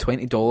spending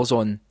 $20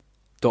 on...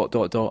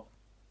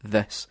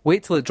 this.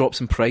 Wait till it drops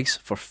in price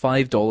for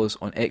 $5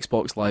 on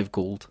Xbox Live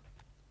Gold.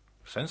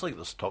 Sounds like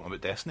they're talking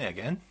about Destiny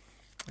again.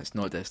 It's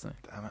not Destiny.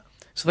 Damn it.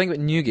 So think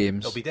about new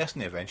games. It'll be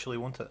Destiny eventually,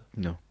 won't it?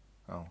 No.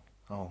 Oh.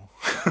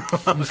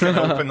 I was kind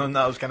of hoping on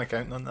that. I was kind of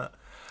counting on that.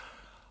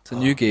 It's a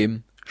new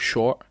game,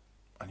 short.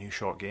 A new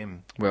short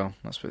game. Well,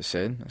 that's what it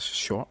said. It's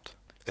short.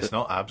 It's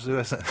not Abzu,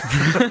 is it?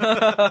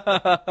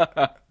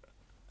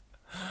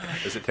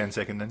 Is it 10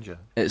 Second Ninja?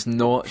 It's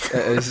not.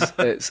 It is.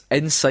 It's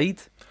Inside.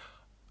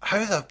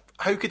 How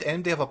could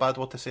MD have a bad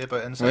word to say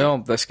about Inside? Well,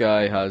 this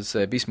guy has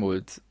Beast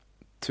Mode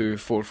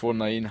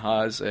 2449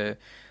 has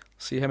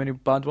see how many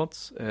bad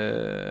words?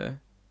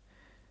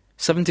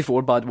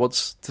 74 bad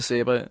words to say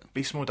about it.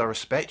 Beast Mode, I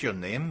respect your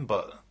name,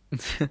 but...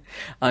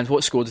 And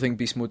what score do you think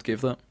Beast Mode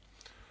gave that?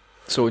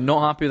 So,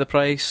 not happy with the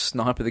price,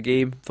 not happy with the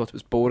game, thought it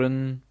was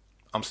boring.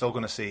 I'm still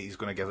going to say he's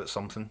going to give it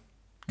something.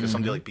 Because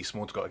somebody like Beast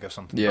Mode's got to give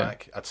something Yeah.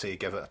 back. I'd say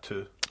give it a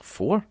 2.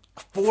 4.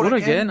 Four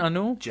again, I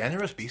know.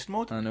 Generous Beast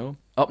Mode. I know.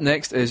 Up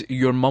next is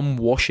Your Mum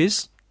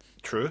Washes.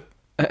 True.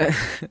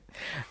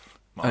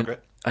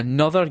 Margaret.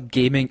 Another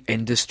gaming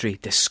industry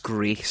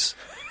disgrace.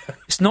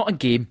 It's not a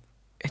game.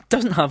 It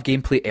doesn't have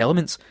gameplay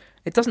elements.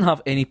 It doesn't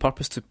have any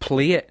purpose to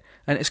play it,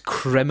 and it's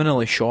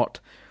criminally short.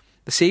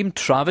 The same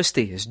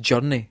travesty as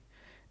Journey.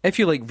 If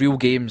you like real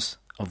games,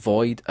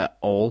 avoid at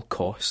all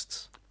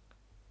costs.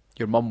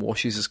 Your Mum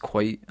Washes is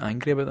quite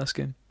angry about this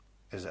game.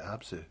 Is it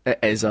Abzu? It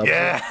is Abzu.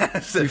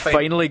 Yeah! You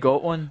finally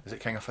got one. Is it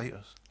King of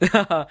Fighters?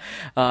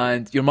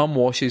 And Your Mum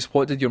Washes,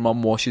 what did Your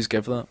Mum Washes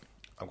give that?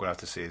 I'm going to have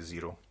to say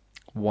 0.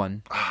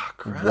 1. Ah,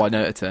 crap. 1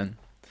 out of 10.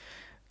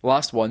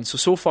 Last one.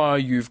 So far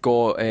you've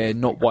got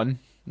not one,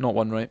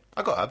 right?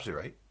 I got Abzu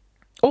right.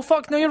 Oh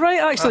fuck! No, you're right.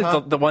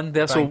 Actually, the one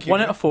there. Thank so you.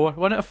 1 out of 4.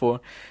 1 out of 4.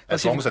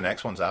 As long as the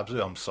next one's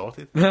Abzu, I'm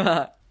sorted.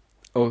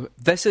 Oh,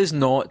 this is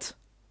not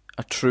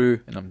a true,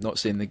 and I'm not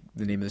saying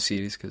the name of the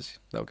series because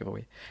that'll give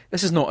away.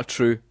 This is not a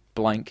true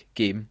blank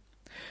game.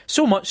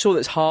 So much so that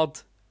it's hard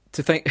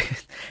to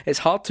think. It's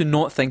hard to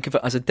not think of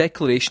it as a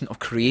declaration of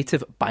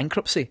creative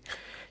bankruptcy.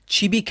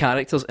 Chibi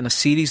characters in a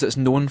series that's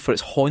known for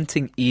its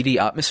haunting, eerie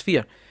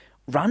atmosphere.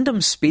 Random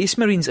space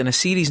marines in a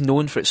series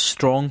known for its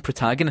strong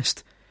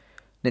protagonist.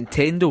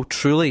 Nintendo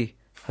truly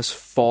has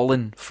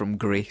fallen from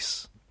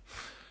grace.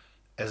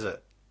 Is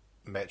it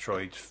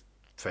Metroid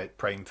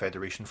Prime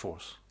Federation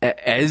Force? It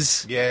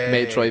is Yay.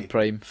 Metroid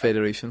Prime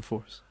Federation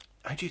Force.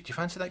 Do you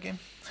fancy that game?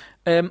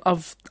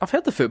 I've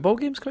heard the football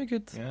game's quite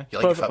good. Yeah, you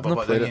like the I've football,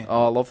 not played don't it. you?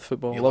 Oh, I love the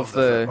football. You love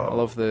the football. I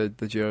love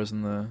the Jers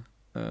and the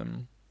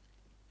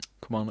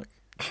Kilmarnock.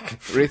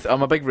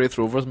 I'm a big Wraith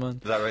Rovers man.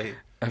 Is that right?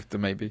 There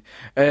might be.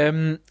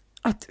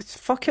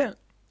 Fuck it.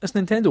 It's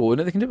Nintendo own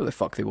it. They can do what the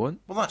fuck they want.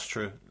 Well, that's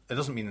true. It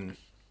doesn't mean...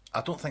 I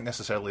don't think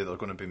necessarily they're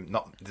going to be...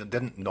 They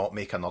didn't not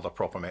make another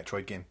proper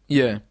Metroid game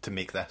Yeah. to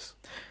make this.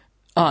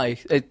 Aye.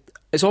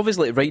 It's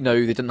obviously right now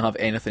they didn't have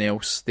anything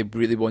else they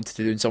really wanted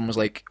to do, and someone was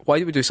like, why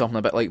don't we do something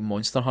a bit like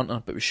Monster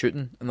Hunter but with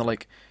shooting? And they're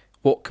like,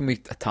 what can we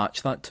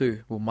attach that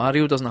to? Well,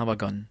 Mario doesn't have a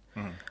gun.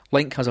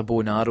 Link has a bow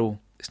and arrow.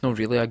 It's not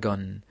really a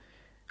gun.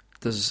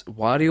 Does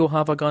Wario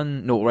have a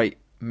gun? No, right.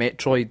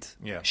 Metroid.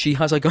 Yeah. She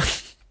has a gun.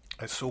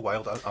 It's so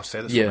wild. I've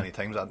said it so Yeah. many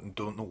times. I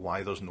don't know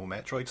why there's no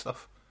Metroid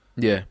stuff.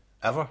 Yeah.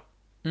 Ever.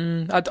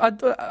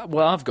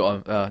 Well, I've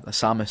got a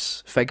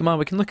Samus Figma.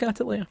 We can look at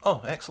it later.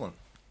 Oh, excellent.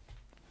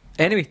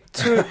 Anyway,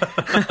 2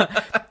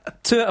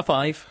 out of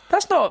 5.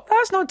 That's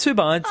not too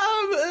bad.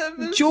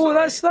 Joe,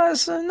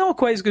 that's not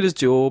quite as good as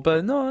Joe,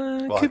 but no,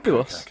 it could be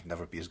worse. I could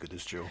never be as good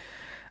as Joe.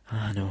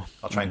 I know.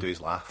 I'll try and do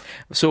his laugh.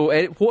 So,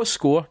 what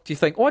score do you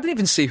think? Oh, I didn't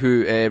even say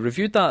who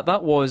reviewed that.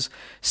 That was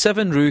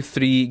 7 Rue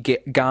 3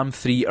 Gam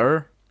 3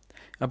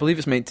 I believe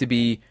it's meant to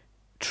be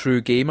True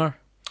Gamer,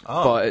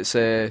 but it's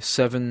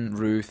 7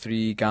 Rue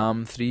 3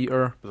 Gam 3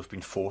 They've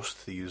been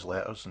forced to use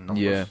letters and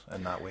numbers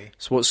in that way.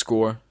 So, what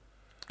score?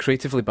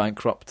 Creatively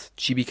bankrupt,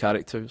 chibi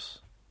characters.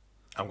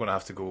 I'm going to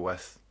have to go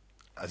with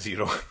a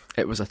 0.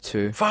 It was a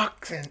 2.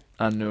 Fuck.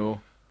 I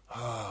know.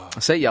 I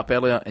set you up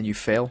earlier and you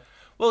fell.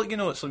 Well, you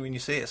know, it's like when you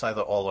say it's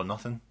either all or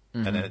nothing,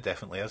 and then it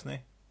definitely isn't.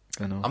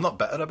 I know. I'm not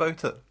bitter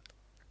about it.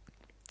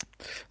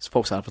 It's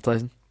false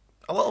advertising.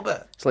 A little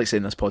bit. It's like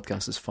saying this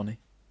podcast is funny.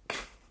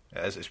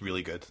 It is. It's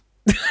really good.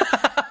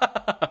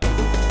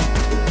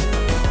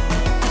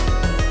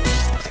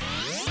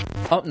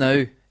 Up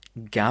now,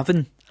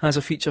 Gavin has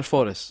a feature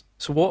for us.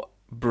 So what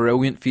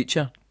brilliant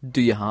feature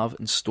do you have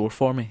in store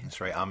for me?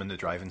 That's right. I'm in the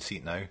driving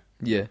seat now.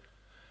 Yeah.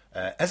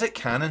 Is it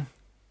canon?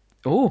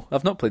 Oh,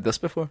 I've not played this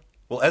before.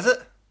 Well, is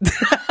it?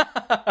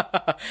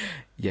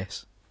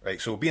 Yes. Right,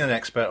 so being an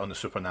expert on the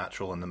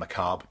supernatural and the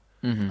macabre,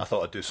 I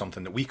thought I'd do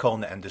something that we call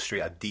in the industry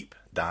a deep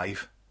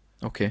dive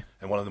Okay.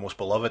 in one of the most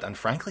beloved and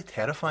frankly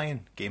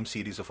terrifying game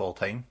series of all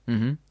time,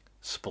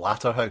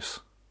 Splatterhouse.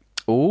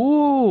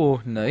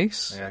 Oh,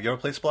 nice. Yeah, you ever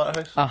played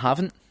Splatterhouse? I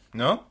haven't.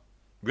 No?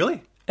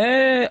 Really?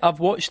 I've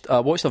watched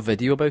a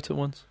video about it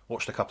once.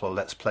 Watched a couple of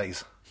Let's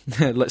Plays.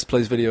 Let's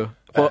Plays video.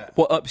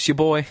 What up's your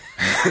boy?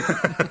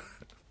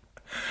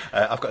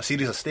 I've got a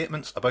series of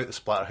statements about the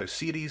Splatterhouse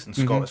series, and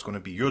Scott, it's going to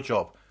be your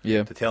job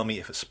Yeah. to tell me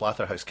if it's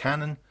Splatterhouse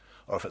canon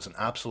or if it's an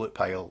absolute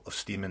pile of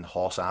steaming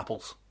horse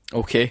apples.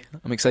 Okay,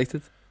 I'm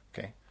excited.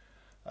 Okay.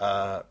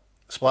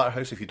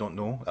 Splatterhouse, if you don't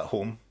know, at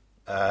home,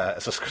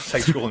 it's a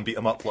side-scrolling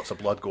beat-em-up, lots of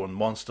blood, gore and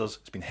monsters.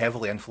 It's been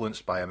heavily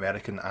influenced by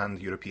American and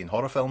European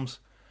horror films.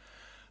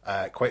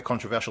 Quite a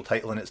controversial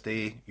title in its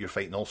day. You're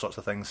fighting all sorts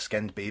of things,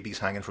 skinned babies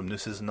hanging from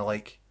nooses and the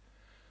like.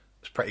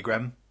 It's pretty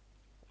grim,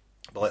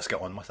 but let's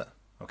get on with it.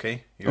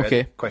 Okay? You ready?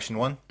 Okay. Question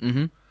 1.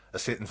 Mm-hmm.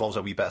 This involves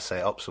a wee bit of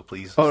setup, so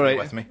please All stay right.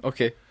 with me.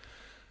 Okay.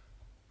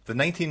 The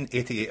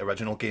 1988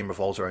 original game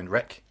revolves around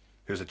Rick,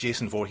 who's a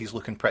Jason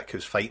Voorhees-looking prick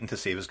who's fighting to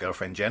save his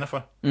girlfriend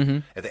Jennifer. Mm-hmm.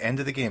 At the end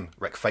of the game,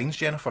 Rick finds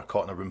Jennifer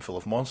caught in a room full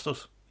of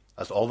monsters.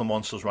 As all the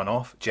monsters run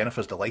off,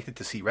 Jennifer's delighted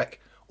to see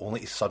Rick, only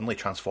to suddenly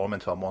transform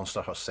into a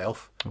monster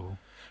herself. Oh.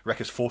 Rick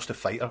is forced to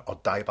fight her or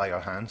die by her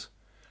hands.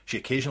 She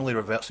occasionally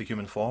reverts to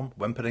human form,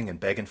 whimpering and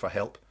begging for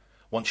help.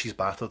 Once she's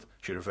battered,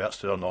 she reverts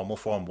to her normal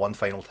form one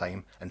final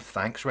time and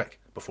thanks Rick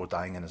before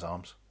dying in his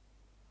arms.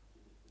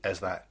 Is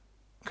that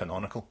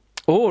canonical?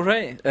 Oh,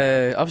 right.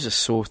 I was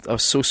so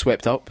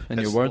swept up in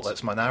your words. Well,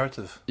 it's my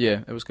narrative.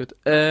 Yeah, it was good.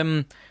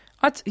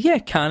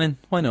 Canon.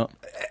 Why not?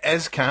 It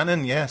is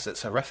canon, yes.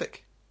 It's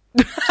horrific.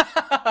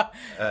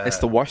 It's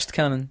the worst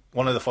canon.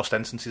 One of the first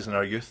instances in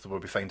our youth where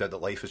we find out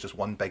that life is just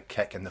one big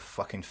kick in the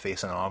fucking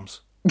face and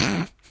arms.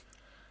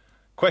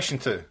 Question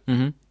 2.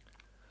 Mm-hmm.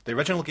 The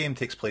original game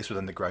takes place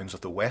within the grounds of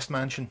the West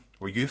Mansion,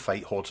 where you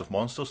fight hordes of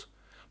monsters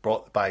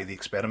brought by the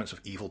experiments of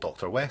evil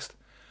Dr. West.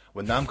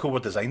 When Namco were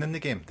designing the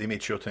game, they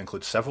made sure to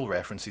include several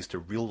references to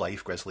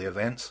real-life grisly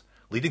events,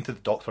 leading to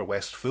Dr.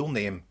 West's full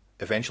name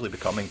eventually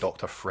becoming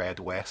Dr. Fred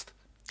West.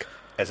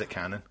 Is it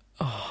canon?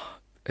 Oh,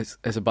 is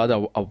it bad?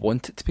 I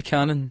want it to be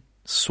canon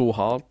so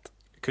hard.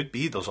 It could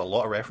be. There's a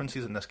lot of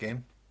references in this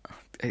game.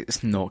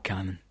 It's not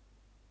canon.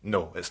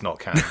 No, it's not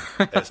canon.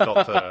 It's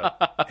Dr.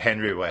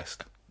 Henry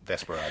West,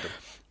 Desperado.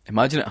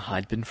 Imagine it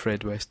had been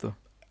Fred West, though.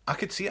 I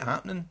could see it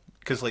happening,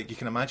 because you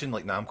can imagine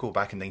Namco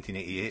back in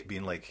 1988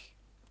 being like,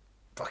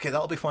 fuck it,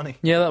 that'll be funny.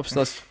 Yeah,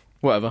 that's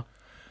whatever.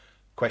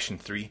 Question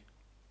 3.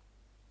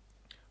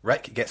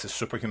 Rick gets his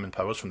superhuman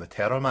powers from the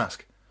Terror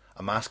Mask,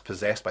 a mask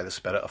possessed by the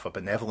spirit of a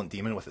benevolent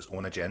demon with its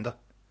own agenda.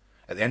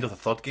 At the end of the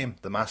third game,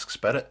 the mask's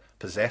spirit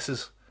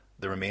possesses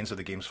the remains of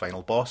the game's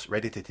final boss,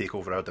 ready to take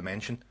over our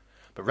dimension.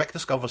 But Rick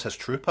discovers his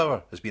true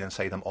power has been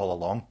inside him all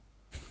along,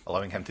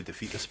 allowing him to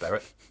defeat the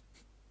spirit.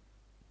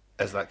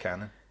 Is that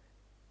canon?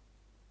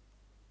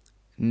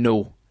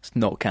 No, it's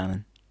not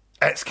canon.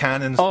 It's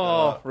canon.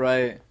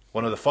 Right.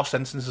 One of the first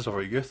instances of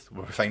our youth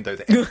where we find out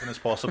that anything is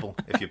possible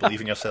if you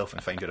believe in yourself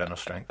and find your inner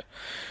strength.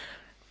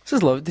 This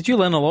is lovely. Did you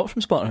learn a lot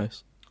from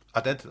Splatterhouse? I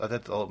did.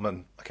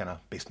 Man, I kind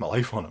of based my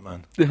life on it,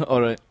 man.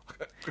 Alright.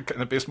 I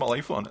kind of based my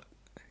life on it.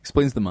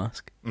 Explains the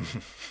mask.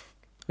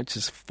 Which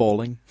is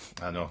falling.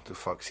 I know. The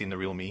fuck, seeing the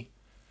real me.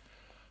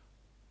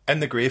 In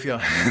the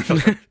graveyard.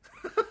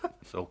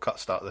 So I'll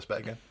start this bit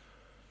again.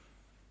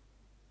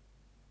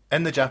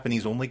 In the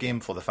Japanese-only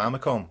game for the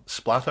Famicom,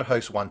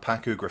 Splatterhouse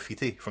Wanpaku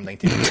Graffiti from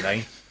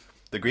 1989,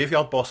 the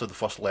graveyard boss of the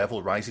first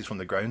level rises from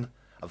the ground,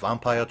 a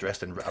vampire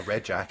dressed in a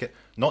red jacket,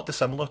 not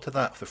dissimilar to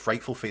that of the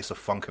frightful face of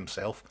Funk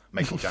himself,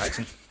 Michael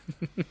Jackson.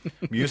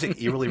 Music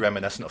eerily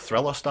reminiscent of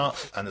Thriller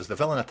starts, and as the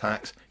villain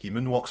attacks, he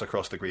moonwalks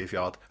across the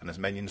graveyard and his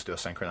minions do a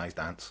synchronised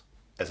dance.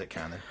 Is it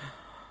canon?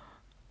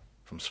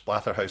 From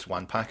Splatterhouse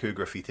Wanpaku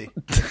Graffiti.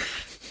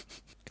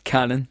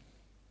 Canon.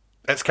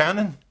 It's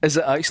canon. Is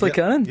it actually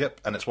canon?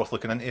 Yep, and it's worth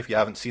looking into if you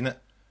haven't seen it.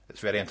 It's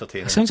very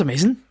entertaining. That sounds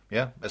amazing.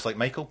 Yeah, it's like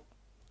Michael.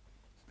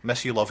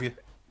 Miss you, love you.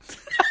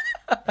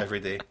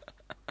 Every day.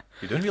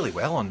 You're doing really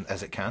well on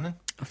Is It Canon?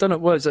 I've done it,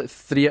 what is it,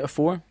 3 out of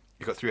 4?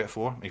 You've got 3 out of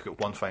 4, and you've got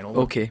one final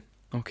one. Okay.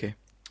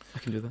 I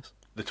can do this.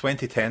 The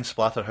 2010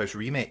 Splatterhouse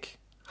remake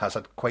has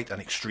had quite an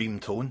extreme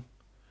tone,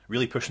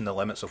 really pushing the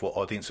limits of what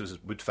audiences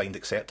would find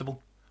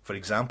acceptable. For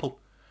example,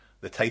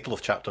 the title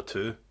of Chapter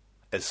 2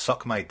 is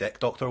Suck My Dick,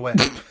 Dr.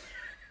 West.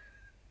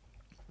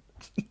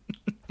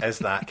 Is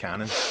that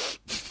canon?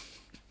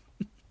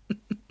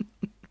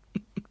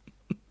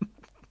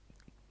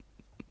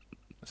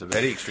 It's a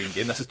very extreme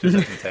game. This is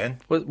 2010.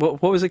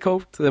 What was it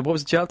called? What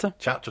was the chapter?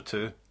 Chapter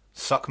 2.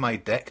 Suck My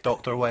Dick,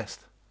 Dr.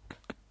 West.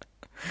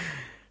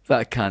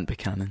 That can't be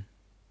canon.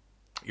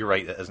 You're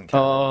right, it isn't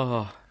canon.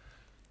 Oh.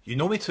 You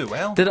know me too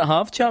well. Did it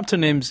have chapter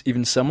names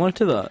even similar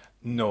to that?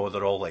 No,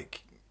 they're all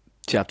like...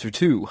 Chapter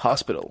 2,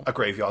 Hospital. A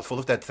graveyard full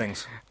of dead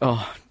things.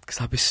 Oh, because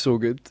that'd be so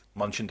good.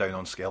 Munching down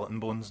on skeleton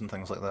bones and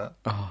things like that.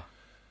 Oh.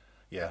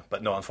 Yeah,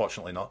 but no,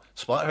 unfortunately not.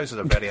 Splatterhouse is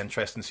a very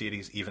interesting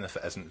series, even if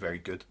it isn't very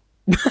good.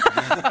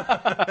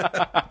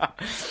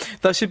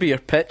 That should be your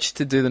pitch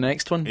to do the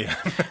next one.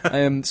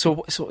 Yeah.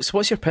 So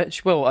what's your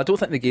pitch? Well, I don't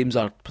think the games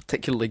are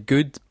particularly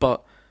good,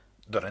 but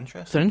they're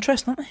interesting. They're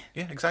interesting, aren't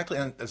they? Yeah, exactly.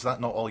 And is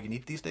that not all you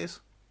need these days?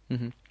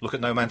 Mm-hmm. Look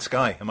at No Man's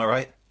Sky. Am I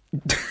right?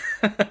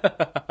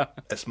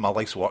 It's my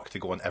life's work to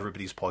go on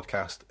everybody's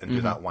podcast and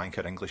do that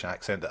wanker English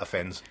accent that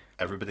offends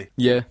everybody.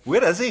 Yeah.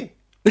 Where is he?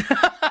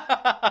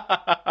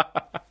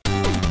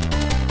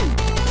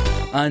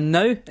 And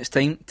now it's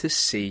time to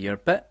say your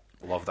bit.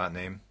 Love that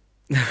name.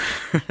 I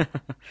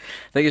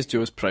think it's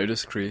Joe's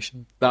proudest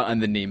creation. That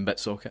and the name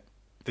BitSocket.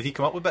 Did he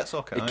come up with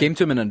BitSocket? It came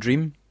to him in a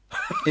dream.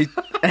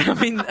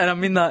 I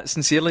mean that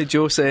sincerely.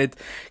 Joe said,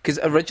 because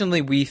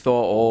originally we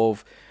thought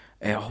of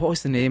what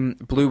was the name?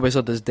 Blue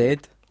Wizard is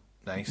Dead.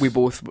 Nice.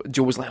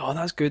 Joe was like, oh,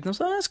 that's good. And I was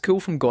like, that's cool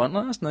from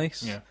Gauntlet. That's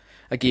nice. Yeah.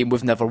 A game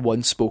we've never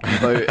once spoken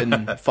about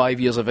in 5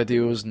 years of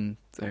videos and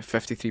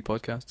 53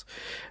 podcasts.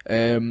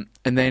 And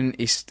then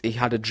he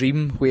had a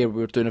dream where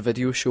we were doing a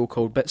video show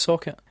called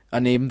BitSocket,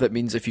 a name that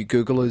means if you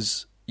Google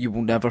us, you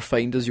will never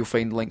find us. You'll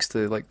find links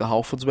to like the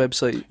Halfords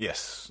website.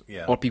 Yes,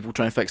 yeah. Or people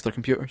trying to fix their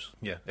computers.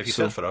 Yeah. If you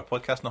search for our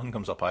podcast, nothing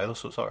comes up either,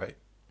 so it's alright.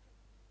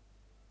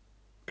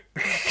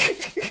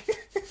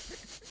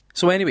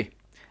 So anyway,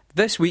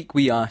 this week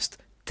we asked,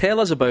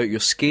 tell us about your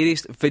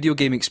scariest video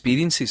game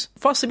experiences.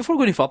 Firstly, before we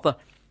go any further,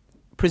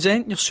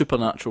 present your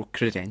supernatural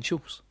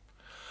credentials.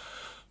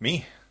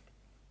 Me?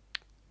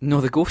 No,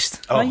 the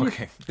ghost. Oh, Are you?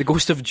 okay. The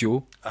ghost of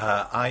Joe.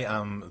 I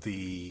am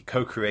the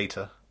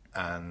co-creator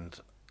and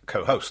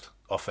co-host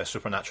of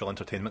Supernatural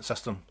Entertainment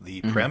System,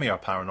 the premier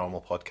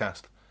paranormal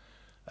podcast,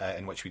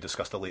 in which we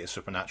discuss the latest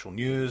supernatural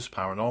news,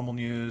 paranormal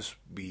news.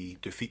 We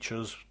do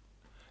features.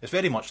 It's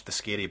very much the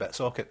scary bit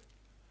socket.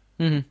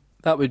 Mm-hmm.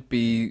 That would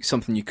be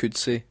something you could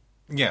say.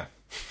 Yeah.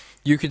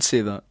 You could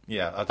say that.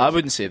 Yeah. I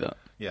wouldn't say that.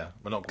 Yeah,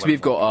 we're not. Because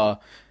we've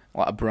got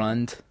a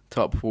brand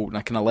to uphold,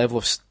 like, and a level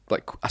of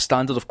like a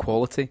standard of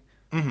quality.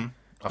 Mm-hmm.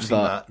 I've seen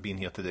that being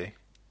here today.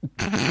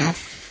 The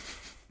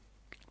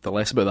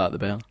less about that, the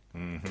better.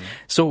 Mm-hmm.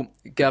 So,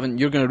 Gavin,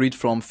 you're going to read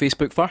from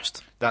Facebook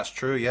first. That's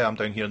true. Yeah, I'm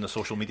down here in the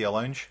social media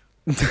lounge.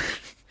 Now,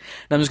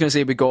 I'm just going to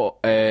say we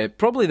got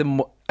probably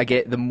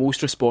the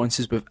most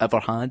responses we've ever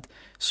had.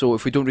 So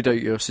if we don't read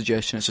out your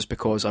suggestion, it's just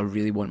because I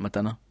really want my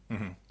dinner.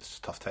 Mm-hmm. It's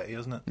tough titty,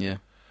 isn't it? Yeah.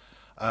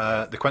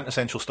 The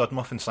quintessential stud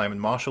muffin Simon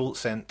Marshall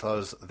sent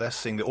us this,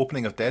 saying the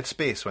opening of Dead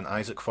Space when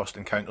Isaac first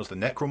encounters the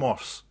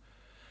necromorphs.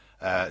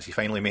 As he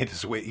finally made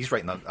his way, he's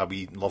writing a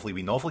wee lovely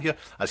wee novel here.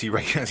 As he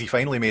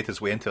finally made his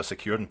way into a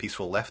secure and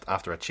peaceful lift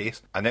after a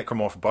chase, a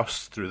necromorph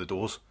bursts through the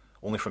doors,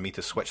 only for me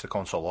to switch the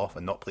console off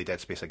and not play Dead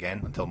Space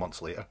again until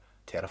months later.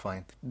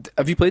 Terrifying.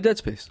 Have you played Dead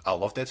Space? I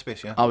love Dead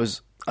Space. Yeah.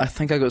 I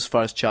think I got as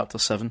far as chapter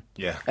 7.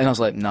 Yeah. And I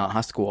was like, nah, it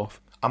has to go off.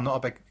 I'm not a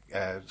big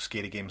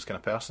scary games kind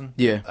of person.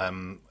 Yeah.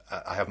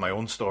 I have my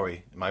own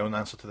story, my own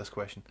answer to this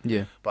question.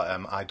 Yeah. But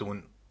I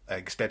don't.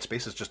 Dead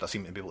Space is just I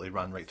seem to be able to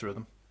run right through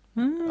them.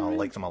 I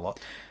like them a lot.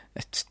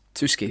 It's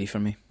too scary for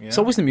me. Yeah. It's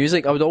always the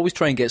music. I would always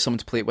try and get someone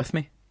to play it with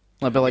me.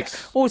 I'd be like,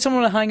 Yes. oh, would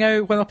someone want to hang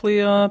out when I play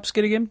a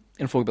scary game?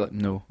 And folk would be like,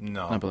 no.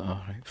 No. And I'd be like,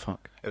 oh, right,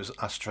 fuck.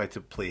 I tried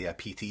to play a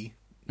PT,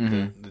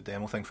 Mm-hmm. the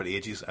demo thing for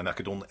ages, and I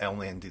could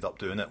only ended up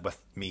doing it with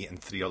me and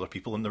 3 other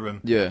people in the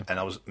room. Yeah. And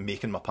I was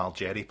making my pal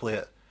Jerry play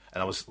it,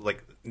 and I was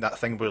like that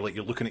thing where like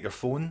you're looking at your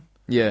phone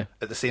Yeah.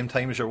 at the same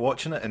time as you're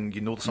watching it, and you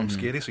know there's something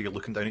Mm-hmm. scary, so you're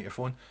looking down at your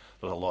phone.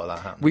 There's a lot of that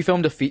happening. We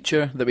filmed a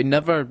feature that we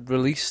never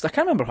released. I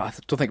can't remember. I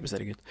don't think it was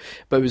very good.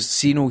 But it was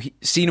See No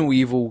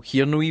Evil,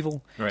 Hear No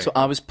Evil. Right. So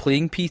I was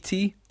playing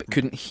PT, but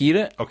couldn't hear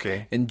it.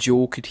 Okay. And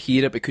Joe could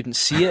hear it, but couldn't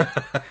see it.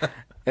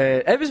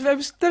 It was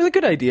a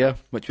good idea,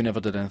 which we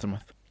never did anything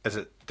with.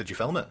 Did you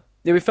film it?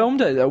 Yeah, we filmed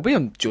it. It'll be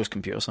on Joe's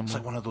computer It's somewhere.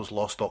 like one of those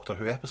Lost Doctor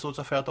Who episodes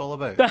I've heard all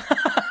about.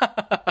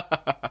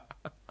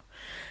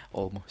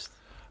 Almost.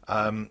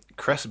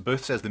 Chris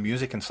Booth says the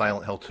music in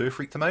Silent Hill 2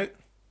 freaked him out.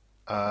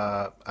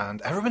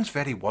 And everyone's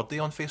very wordy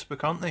on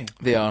Facebook, aren't they?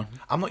 They are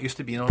I'm not used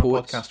to being on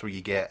Poets. a podcast where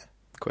you get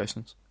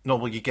questions.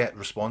 you get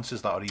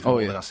responses that are even Oh,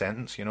 more yeah. than a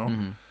sentence, you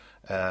know.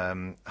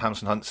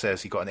 Hamson Hunt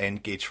says he got an N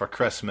gauge for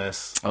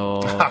Christmas.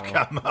 Oh.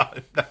 Come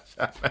on.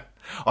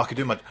 I could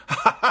do my.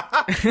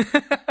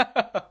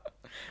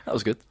 That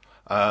was good.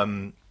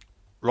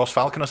 Ross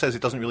Falconer says he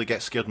doesn't really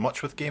get scared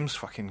much with games.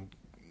 Fucking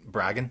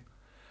bragging.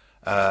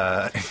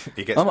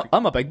 He gets.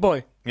 I'm a big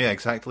boy. Yeah,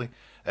 exactly.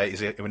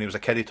 When he was a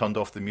kid, he turned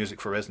off the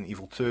music for Resident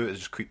Evil 2. It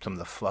just creeped him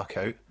the fuck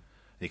out.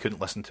 He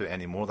couldn't listen to it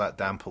anymore, that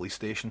damn police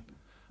station.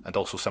 And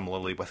also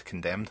similarly with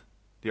Condemned.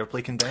 Do you ever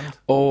play Condemned?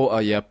 Oh,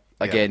 yeah.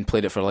 Again,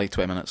 played it for like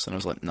 20 minutes, and I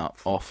was like, nah,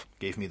 off.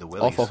 Gave me the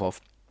willies.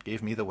 Off.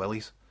 Gave me the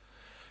willies.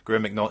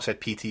 Graham McNaught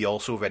said PT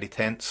also very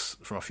tense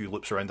from a few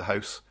loops around the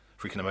house,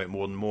 freaking him out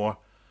more and more.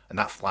 And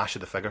that flash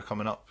of the figure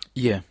coming up.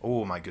 Yeah.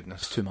 Oh my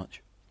goodness. It's too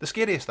much. The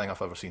scariest thing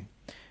I've ever seen.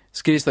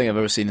 Scariest thing I've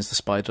ever seen is the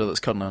spider that's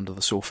currently under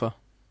the sofa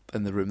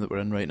in the room that we're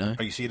in right now.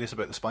 Are you serious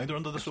about the spider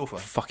under the sofa?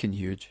 Fucking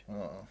huge.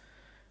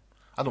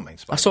 I don't mind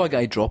I spiders. saw a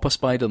guy drop a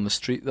spider on the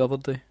street the other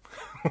day.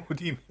 What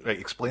do you mean? Right,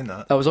 explain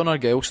that. I was on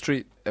Argyle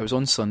Street. It was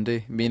on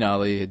Sunday. Me and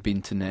Ali had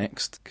been to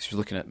Next because she was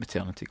looking at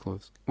maternity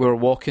clothes. We were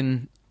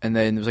walking, and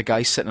then there was a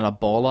guy sitting in a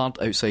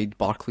bollard outside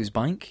Barclays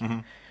Bank. Mm-hmm.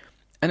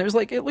 And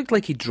it looked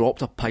like he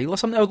dropped a pile or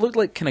something. It looked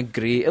like kind of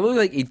grey. It looked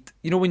like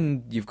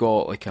when you've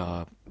got like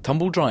a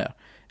tumble dryer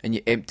and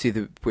you empty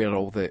where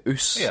all the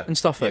ooze and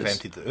stuff You've is.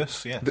 emptied the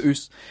ooze, yes. The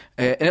ooze.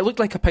 And it looked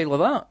like a pile of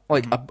that,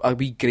 like a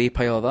wee grey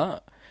pile of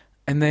that.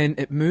 And then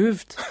it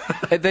moved.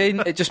 And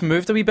then it just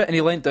moved a wee bit, and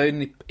he leant down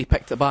and he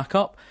picked it back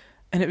up.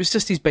 And it was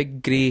just his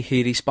big grey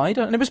hairy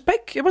spider. And it was big.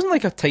 It wasn't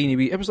like a tiny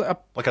wee. It was like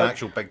an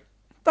actual big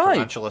Aye.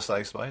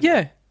 tarantula-sized spider.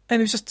 Yeah. And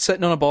he was just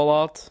sitting on a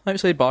bollard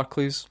outside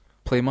Barclays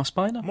playing my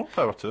spider. More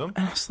power to him.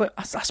 And I was like,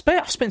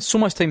 I've spent so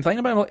much time thinking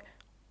about it. I'm like,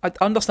 I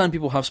understand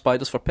people have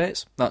spiders for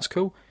pets. That's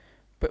cool.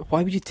 But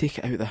why would you take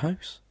it out of the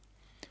house?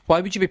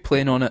 Why would you be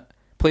playing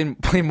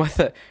with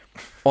it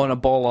on a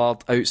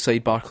bollard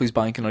outside Barclays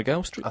Bank in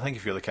Argyle Street? I think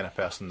if you're the kind of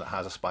person that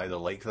has a spider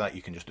like that,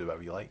 you can just do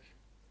whatever you like.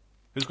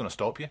 Who's going to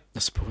stop you? I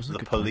suppose. The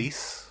good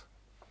police.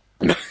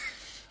 Do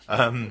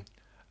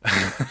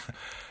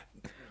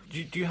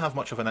you have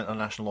much of an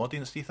international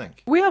audience, do you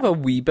think? We have a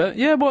wee bit,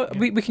 yeah. But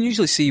we can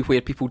usually see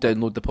where people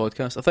download the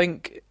podcast. I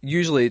think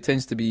usually it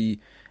tends to be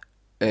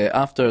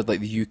after like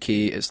the UK,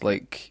 it's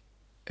like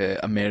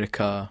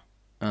America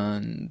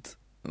and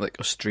like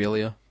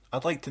Australia.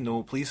 I'd like to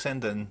know, please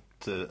send in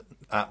to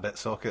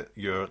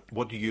 @BitSocket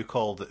what do you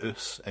call the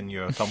oos in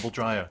your tumble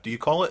dryer? Do you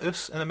call it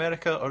oos in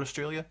America or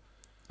Australia?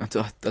 I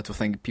don't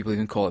think people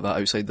even call it that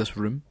outside this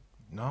room.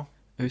 No.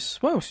 Oos.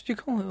 What else do you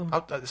call it?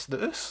 It's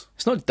the oos.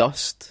 It's not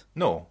dust.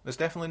 No, it's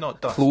definitely not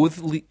dust. Clothes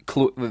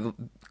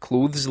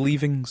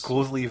leavings.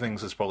 Clothes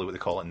leavings is probably what they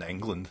call it in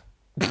England.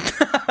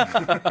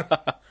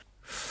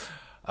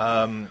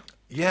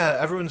 Yeah,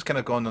 everyone's kind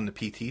of gone on the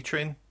PT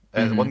train.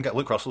 One guy,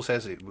 Luke Russell,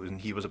 says when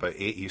he was about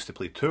 8, he used to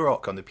play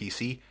Turok on the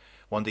PC.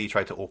 One day he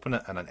tried to open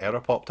it and an error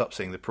popped up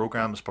saying the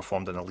program has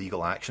performed an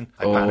illegal action.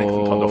 I panicked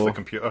and turned off the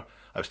computer.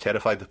 I was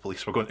terrified the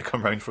police were going to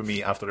come round for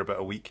me after about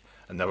a week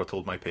and never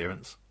told my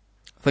parents.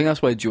 I think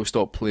that's why Joe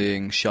stopped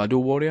playing Shadow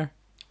Warrior.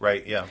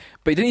 Right, yeah.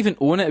 But he didn't even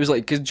own it. It was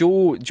like, because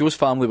Joe's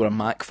family were a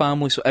Mac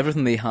family, so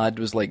everything they had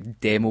was like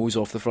demos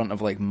off the front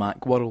of like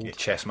Mac World. Yeah,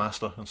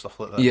 Chessmaster and stuff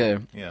like that. Yeah.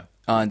 Yeah.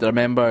 And I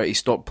remember he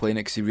stopped playing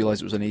it because he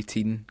realised it was an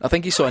 18. I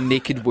think he saw a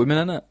naked woman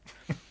in it.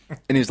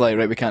 And he was like,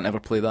 right, we can't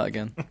ever play that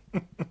again.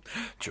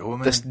 Joe,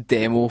 man. This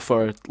demo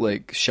for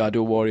like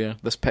Shadow Warrior,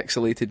 this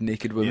pixelated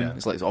naked woman. Yeah.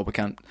 It's like, oh, we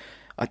can't.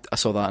 I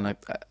saw that and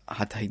I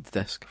had to hide the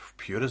disc.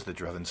 Pure as the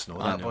driven snow,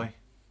 I that know. boy.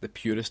 The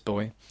purest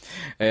boy.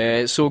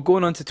 So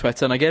going on to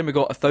Twitter, and again we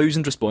got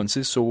 1,000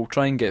 responses, so we'll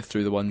try and get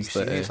through the ones You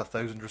that. serious?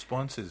 1,000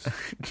 responses?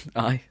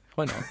 Aye,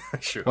 why not?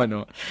 Sure. Why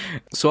not?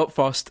 So up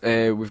first,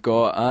 we've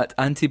got at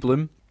Anti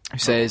Bloom, who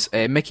says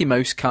Mickey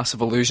Mouse Cast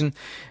of Illusion.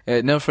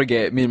 Never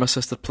forget me and my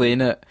sister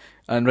playing it,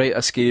 and right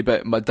a scary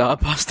bit, my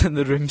dad passed in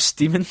the room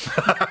steaming.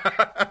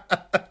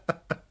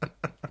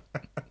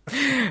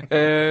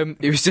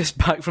 He was just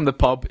back from the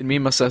pub, and me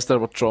and my sister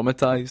were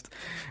traumatised.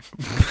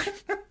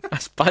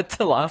 It's bad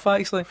to laugh,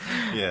 actually.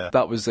 Yeah.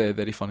 That was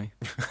very funny.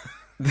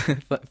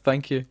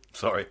 Thank you.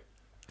 Sorry.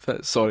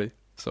 Sorry.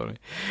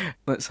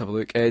 Let's have a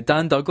look.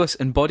 Dan Douglas,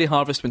 in Body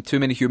Harvest, when too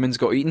many humans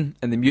got eaten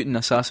and the mutant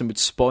assassin would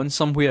spawn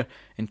somewhere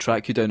and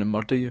track you down and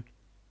murder you.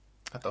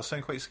 That does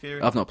sound quite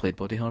scary. I've not played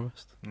Body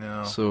Harvest.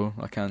 No. So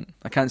I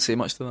can't say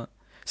much to that.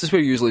 This is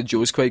where usually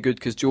Joe's quite good,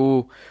 because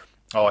Joe...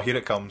 Oh, here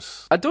it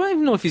comes. I don't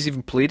even know if he's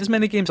even played as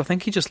many games. I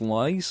think he just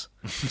lies.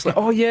 It's like,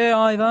 oh yeah,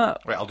 aye,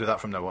 that. Right, I'll do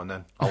that from now on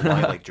then. I'll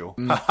lie like Joe.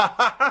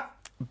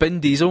 Bin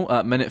Diesel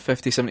at minute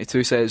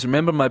 50:72 says,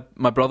 remember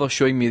my brother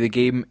showing me the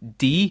game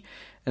D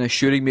and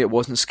assuring me it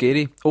wasn't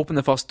scary. Opened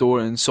the first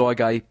door and saw a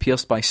guy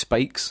pierced by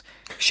spikes.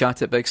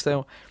 Shat it big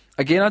style.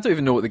 Again, I don't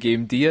even know what the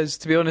game D is,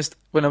 to be honest.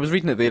 When I was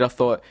reading it there, I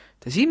thought,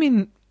 does he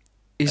mean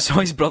he saw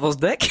his brother's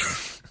dick?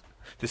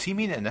 Does he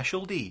mean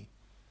initial D?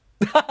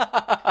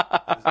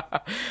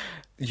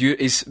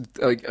 Is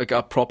like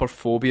a proper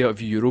phobia of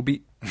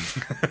Eurobeat.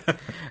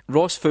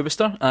 Ross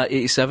Fubister at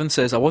 87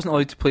 says, I wasn't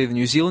allowed to play the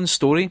New Zealand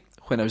story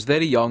when I was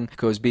very young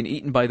because being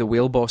eaten by the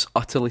whale boss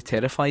utterly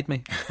terrified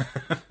me.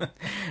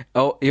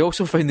 He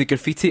also found the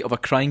graffiti of a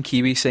crying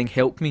Kiwi saying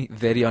help me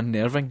very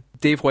unnerving.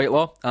 Dave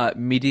Whitelaw at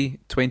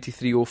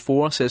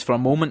Meady2304 says, for a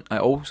moment I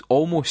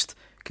almost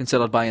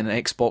considered buying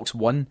an Xbox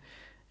One,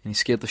 and he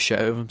scared the shit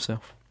out of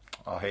himself.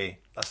 Oh, hey.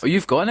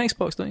 You've got an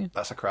Xbox, don't you?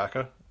 That's a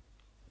cracker.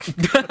 Do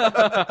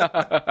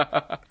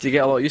you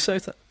get a lot of use out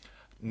of it?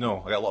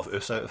 No, I got a lot of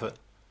oos out of it.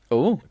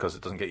 Oh. Because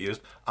it doesn't get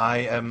used.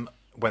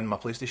 When my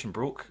PlayStation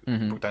broke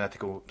down, I had to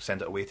go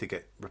send it away to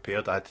get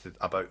repaired. I had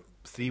about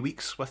 3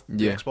 weeks with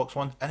the Xbox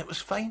One, and it was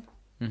fine.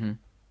 Mm-hmm.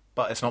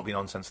 But it's not been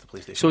on since the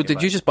PlayStation. So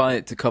did you just buy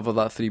it to cover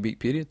that 3 week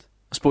period?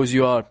 I suppose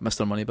you are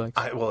Mr. Moneybags.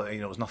 Well,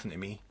 it was nothing to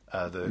me.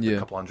 The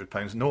couple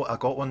 £100. No, I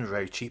got one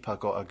very cheap. I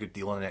got a good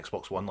deal on an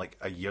Xbox One like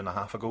a year and a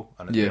half ago,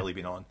 and it's barely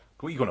been on.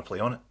 What are you going to play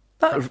on it?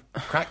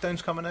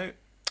 Crackdown's coming out.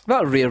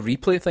 That rare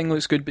replay thing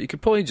looks good, but you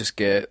could probably just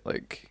get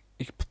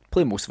you could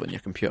play most of it on your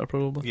computer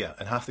probably. Yeah,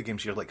 and half the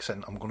games you're like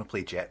sitting, I'm going to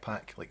play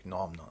Jetpack. Like, no,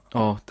 I'm not.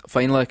 Oh,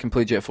 finally I can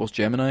play Jet Force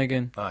Gemini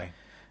again. Aye.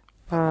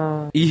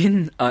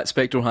 Ian at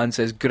Spectral Hand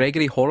says,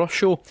 Gregory Horror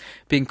Show,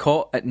 being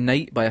caught at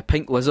night by a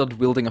pink lizard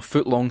wielding a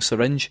foot-long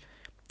syringe,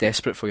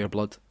 desperate for your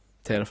blood.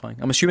 Terrifying.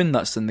 I'm assuming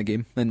that's in the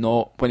game and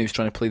not when he was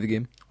trying to play the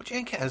game. What do you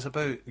think it is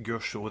about your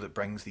show that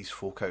brings these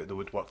folk out of the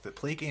woodwork that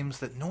play games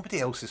that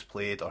nobody else has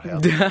played or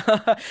heard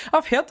of?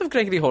 I've heard of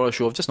Gregory Horror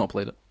Show, I've just not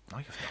played it. No,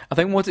 you've not. I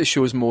think what it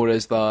shows more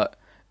is that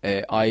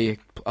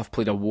I've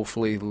played a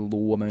woefully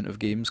low amount of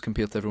games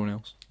compared to everyone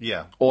else.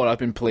 Yeah. Or I've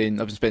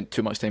spent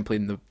too much time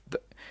playing not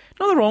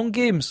the wrong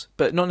games,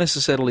 but not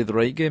necessarily the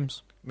right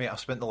games. Mate, I've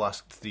spent the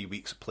last 3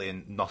 weeks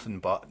playing nothing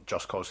but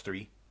Just Cause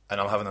 3, and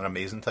I'm having an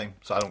amazing time,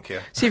 so I don't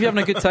care. See if you're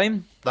having a good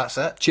time. That's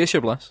it. Chase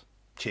your bliss.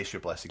 Chase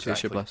your bliss, exactly.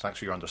 Chase your bliss. Thanks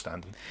for your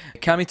understanding.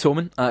 Cammy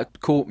Toman at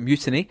Co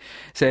Mutiny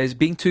says,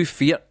 being too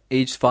feared,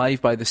 aged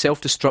 5, by the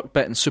self-destruct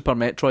bit in Super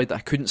Metroid that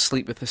I couldn't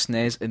sleep with the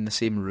SNES in the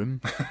same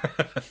room.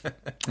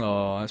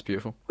 Oh, that's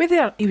beautiful. Wait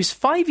there, he was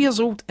 5 years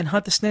old and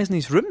had the SNES in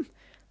his room?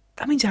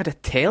 That means he had a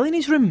telly in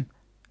his room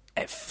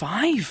at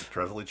 5.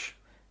 Privilege.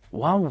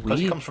 Wow. Because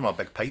he comes from a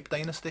big pipe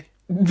dynasty.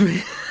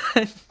 The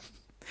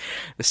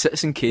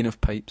Citizen Kane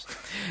of pipes.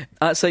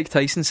 At Psych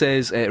Tyson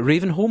says,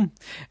 Ravenholm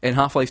in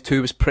Half-Life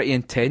 2 was pretty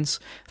intense.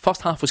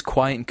 First half was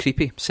quiet and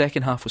creepy.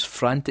 Second half was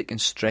frantic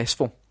and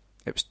stressful.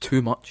 It was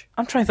too much.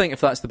 I'm trying to think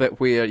if that's the bit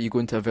where you go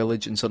into a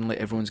village and suddenly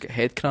everyone's got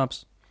head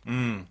crabs.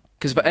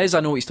 Because if it is, I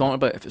know what he's talking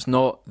about. If it's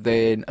not,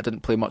 then I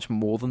didn't play much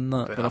more than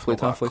that when I played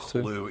Half-Life 2.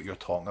 I have no clue what you're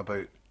talking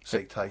about,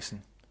 Psych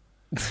Tyson.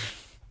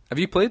 Have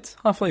you played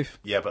Half-Life?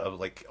 Yeah, but I was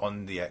like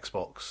on the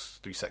Xbox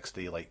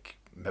 360, like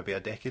maybe a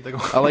decade ago.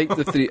 I like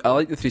the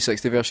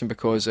 360 version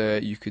because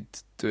you could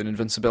do an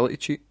invincibility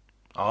cheat.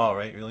 Oh,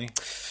 right, really?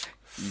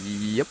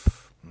 Yep.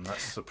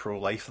 That's the pro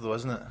life, though,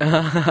 isn't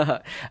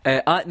it?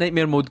 At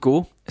Nightmare Mode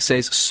Go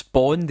says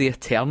Spawn the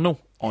Eternal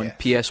on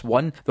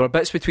PS1. There are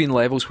bits between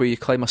levels where you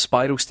climb a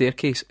spiral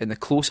staircase, and the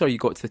closer you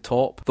got to the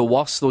top, the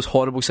worse those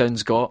horrible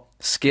sounds got.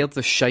 Scared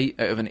the shite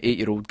out of an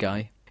 8-year-old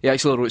guy. He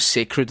actually wrote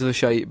Sacred the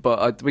Shite,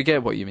 but we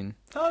get what you mean.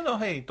 Oh, no,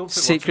 hey, don't put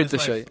Sacred words in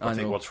his the mouth. Shite, I'll I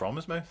take know. words from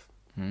his mouth.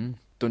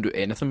 Don't do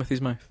anything with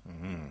his mouth.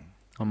 I'm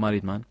a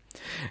married man.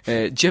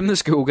 Jim the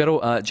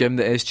Schoolgirl at Jim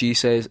the SG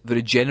says, the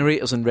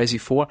regenerators in Resi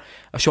 4,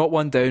 I shot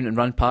one down and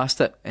ran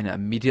past it, and it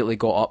immediately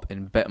got up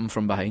and bit him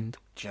from behind.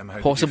 Jim,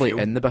 how Possibly did you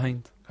feel? in the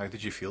behind. How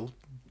did you feel?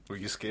 Were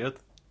you scared?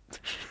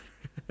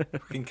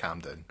 Fucking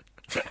calm down.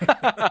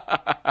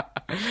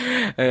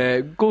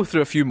 Go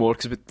through a few more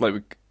because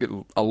we get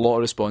a lot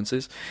of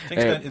responses.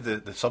 Think it's down to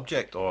the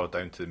subject or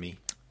down to me?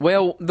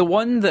 Well, the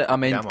one that I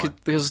meant, Come on.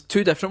 there's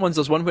two different ones.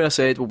 There's one where I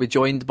said we'll be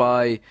joined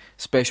by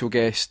special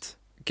guest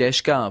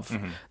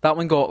Geshgav. That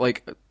one got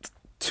like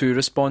 2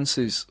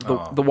 responses.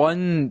 The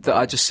one that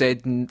I just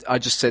said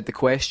the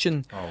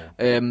question.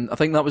 I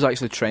think that was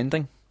actually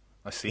trending.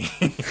 I see.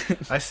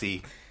 I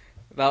see.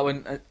 That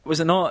one was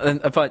it not?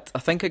 In fact, I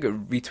think I got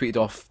retweeted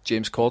off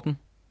James Corden.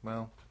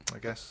 Well, I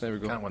guess There we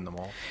go. Can't win them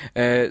all.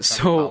 Can't be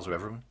pals with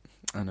everyone.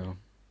 I know.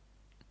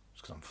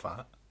 Just because I'm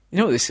fat. You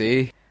know what they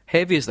say?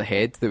 Heavy is the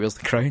head that wears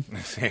the crown. They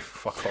say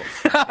fuck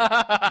off.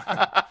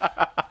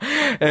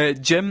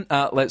 Jim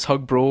at Let's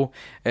Hug Bro,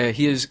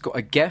 he has got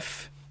a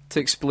GIF to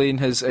explain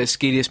his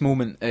scariest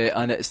moment,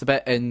 and it's the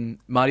bit in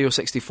Mario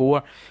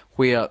 64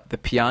 where the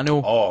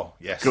piano Oh,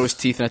 yes. grows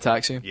teeth and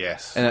attacks you.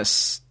 Yes. And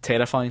it's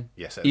terrifying.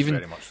 Yes, it is even,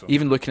 very much so.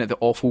 Even looking at the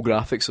awful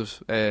graphics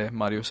of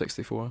Mario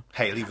 64.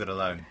 Hey, leave it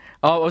alone.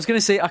 Oh, I was going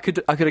to say I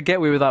could get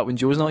away with that when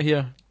Joe's not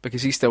here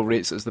because he still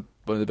rates it as one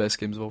of the best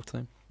games of all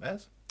time.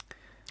 Yes.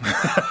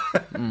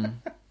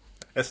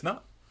 It's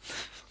not.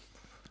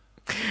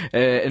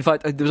 In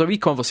fact, there was a wee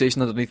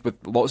conversation underneath with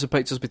lots of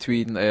pictures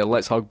between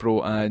Let's Hug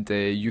Bro and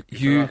you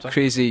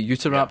Crazy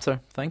Uteraptor. Yeah.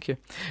 Thank you.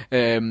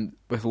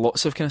 With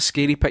lots of kind of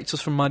scary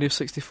pictures from Mario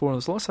 64.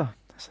 It's a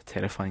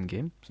terrifying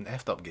game. It's an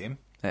effed up game.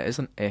 It is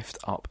an effed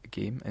up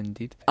game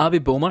indeed. Abby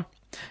Bulmer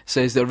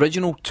says the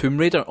original Tomb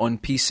Raider on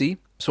PC.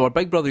 So our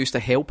big brother used to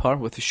help her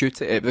with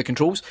the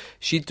controls.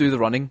 She'd do the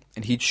running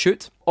and he'd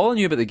shoot. All I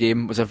knew about the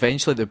game was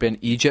eventually there'd be an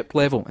Egypt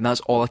level, and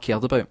that's all I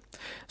cared about.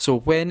 So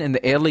when in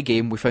the early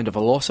game we found a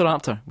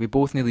Velociraptor, we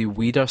both nearly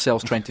weed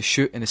ourselves trying to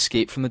shoot and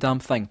escape from the damn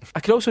thing. I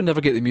could also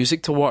never get the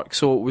music to work,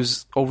 so it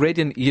was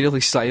already an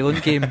eerily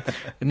silent game.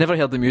 I never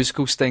heard the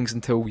musical stings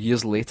until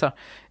years later.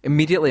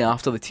 Immediately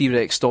after the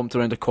T-Rex stomped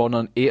around a corner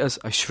and ate us,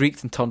 I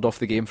shrieked and turned off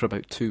the game for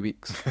about 2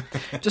 weeks.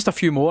 Just a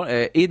few more.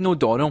 Aidan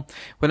O'Donnell,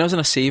 when I was in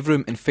a save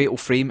room in Fatal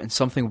Frame and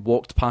something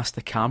walked past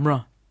the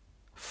camera.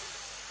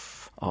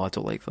 Oh, I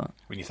don't like that.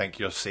 When you think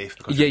you're safe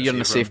because you're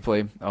in a safe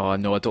play. Oh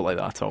no, I don't like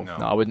that at all. No,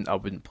 I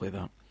wouldn't play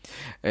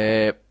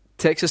that.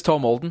 Texas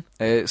Tom Alden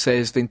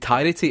says the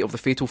entirety of the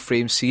Fatal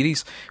Frame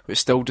series, which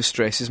still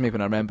distresses me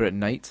when I remember it at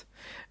night.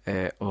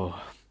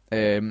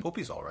 Hope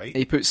he's alright.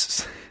 He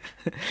puts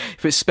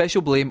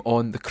special blame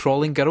on the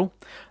crawling girl,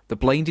 the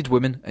blinded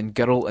woman, and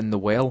girl in the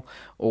well,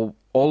 all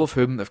of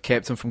whom have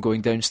kept him from going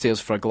downstairs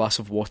for a glass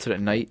of water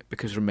at night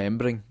because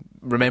remembering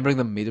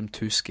them made him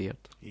too scared.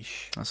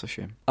 Eesh. That's a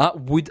shame. At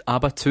Wood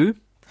Abba 2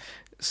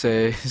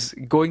 says,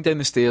 going down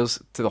the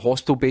stairs to the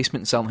hospital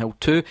basement in Silent Hill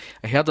 2,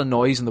 I heard a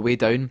noise on the way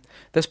down.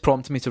 This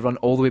prompted me to run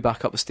all the way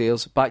back up the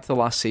stairs, back to the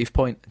last save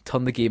point, and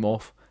turn the game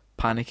off,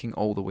 panicking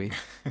all the way.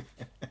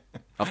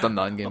 I've done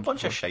that in game. A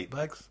bunch of shite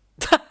bags.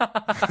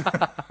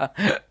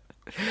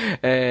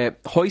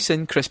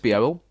 Hoisin Crispy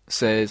Owl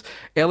says,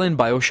 early in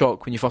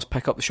Bioshock, when you first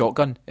pick up the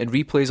shotgun, in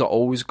replays I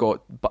always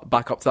got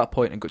back up to that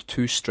point and got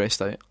too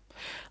stressed out.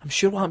 I'm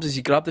sure what happens is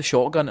you grab the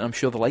shotgun and I'm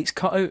sure the lights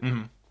cut out.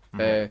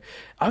 I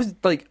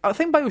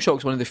think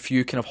Bioshock's one of the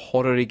few kind of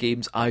horror-y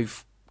games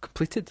I've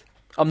completed.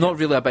 I'm not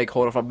really a big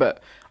horror fan,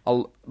 but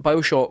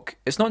Bioshock,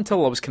 it's not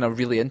until I was kind of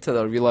really into it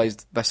that I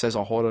realised this is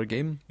a horror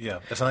game.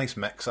 Yeah, it's a nice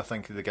mix, I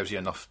think, that gives you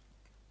enough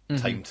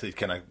time to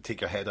kind of take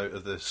your head out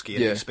of the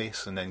scary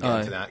space and then get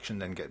into the action,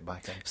 then get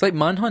back in. It's like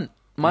Manhunt.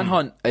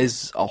 Manhunt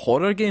is a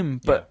horror game,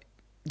 but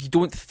you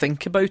don't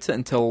think about it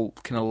until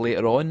kind of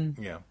later on.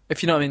 Yeah.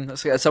 If you know what I mean.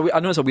 I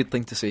know it's a weird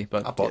thing to say,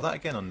 but... I bought that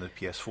again on the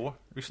PS4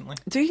 recently.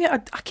 Do you? I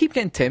keep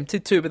getting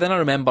tempted to, but then I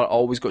remember I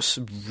always got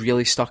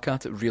really stuck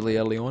at it really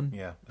early on.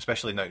 Yeah,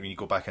 especially now when you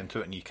go back into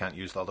it and you can't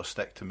use the other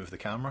stick to move the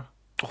camera.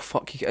 Oh,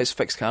 fuck, it's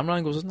fixed camera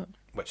angles, isn't it?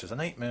 Which is a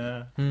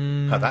nightmare.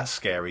 That's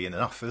scary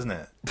enough, isn't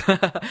it?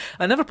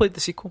 I never played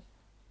the sequel.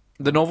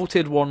 The novelty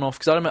had worn off,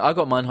 because I remember I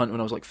got Manhunt when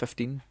I was like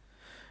 15.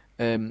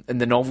 And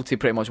the novelty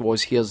pretty much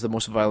was, here's the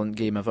most violent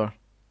game ever.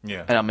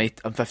 Yeah. And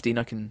I'm 15,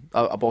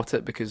 I bought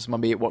it because my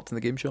mate worked in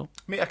the game shop.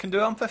 Mate, I can do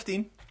it, I'm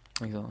 15.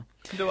 Exactly.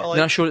 Can do what I like.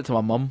 Then I showed it to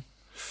my mum.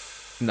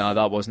 Nah,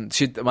 that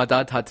wasn't. My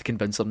dad had to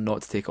convince her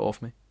not to take it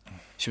off me.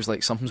 She was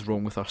like, something's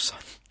wrong with our son.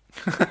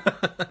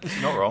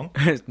 She's not wrong.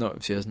 No,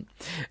 she isn't.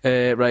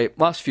 Right,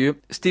 last few.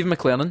 Stephen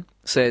McLennan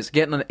says,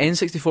 getting an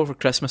N64 for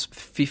Christmas with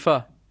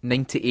FIFA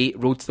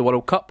 98 Road to the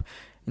World Cup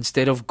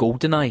instead of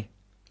GoldenEye.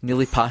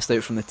 Nearly passed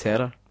out from the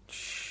terror.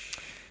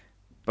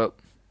 But,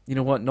 you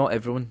know what? Not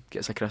everyone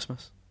gets a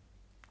Christmas.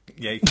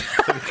 Yeah, you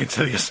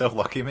consider yourself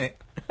lucky, mate.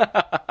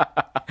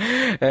 At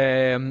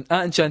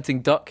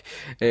Enchanting Duck,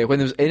 when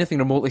there was anything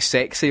remotely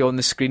sexy on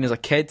the screen as a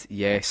kid,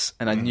 yes.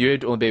 And I knew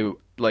it'd only be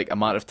like a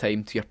matter of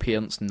time till your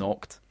parents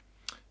knocked.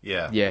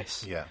 Yeah.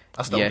 Yes. Yeah.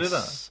 I still do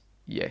that.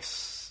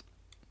 Yes.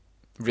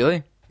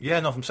 Really? Yeah,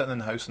 no, if I'm sitting in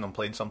the house and I'm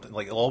playing something,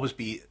 like,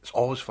 it's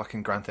always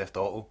fucking Grand Theft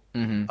Auto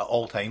at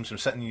all times. I'm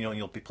sitting, and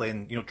you'll be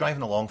playing,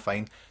 driving along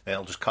fine, then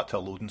it'll just cut to a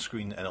loading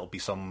screen and it'll be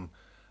some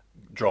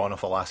drawing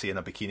of a lassie in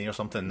a bikini or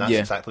something. And that's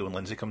exactly when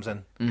Lindsay comes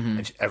in.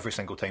 And every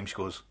single time she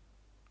goes,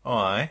 oh,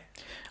 aye.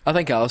 I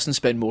think Alison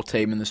spent more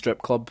time in the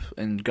strip club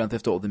in Grand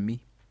Theft Auto than me.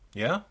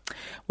 Yeah?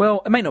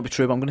 Well, it might not be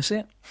true, but I'm going to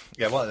say it.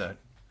 Yeah, what?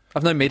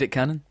 I've now made it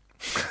canon.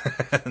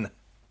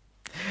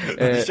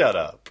 Shut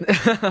up.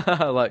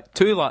 Like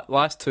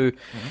last two.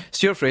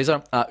 Stuart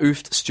Fraser at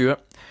Oofed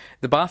Stuart.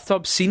 The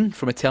bathtub scene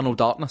from Eternal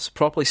Darkness,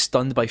 properly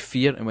stunned by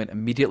fear and went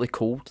immediately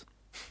cold.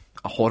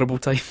 A horrible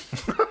time.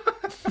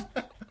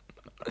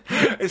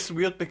 It's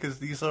weird because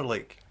these are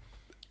like,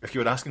 if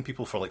you were asking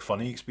people for like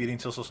funny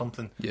experiences or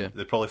something,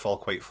 they'd probably fall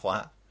quite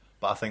flat.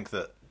 But I think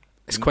that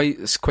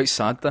it's quite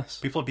sad, this.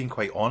 People are being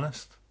quite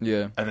honest.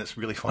 Yeah. And it's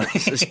really funny.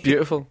 It's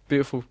beautiful,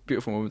 beautiful,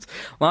 beautiful moments.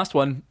 Last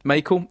one,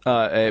 Michael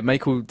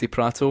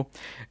DePrato.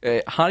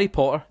 Harry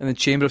Potter and the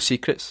Chamber of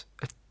Secrets.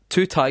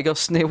 2 tiger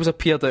snails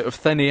appeared out of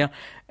thin air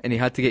and he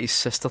had to get his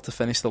sister to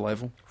finish the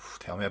level.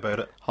 Tell me about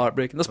it.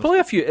 Heartbreaking. There's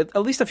probably at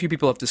least a few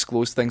people have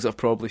disclosed things that have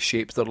probably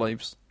shaped their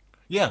lives.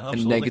 Yeah,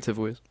 absolutely. In negative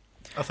ways.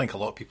 I think a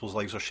lot of people's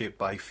lives are shaped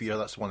by fear.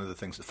 That's one of the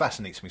things that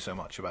fascinates me so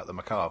much about the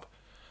macabre.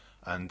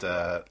 And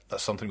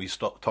that's something we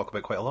talk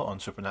about quite a lot on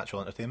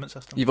Supernatural Entertainment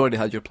System. You've already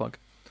had your plug.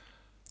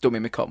 Don't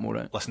make me cut more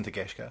out. Listen to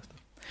Geshcast.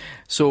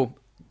 So,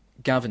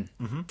 Gavin,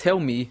 tell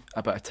me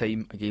about a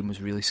time a game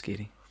was really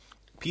scary.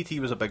 PT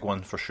was a big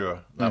one for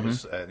sure. That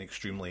was an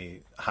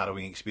extremely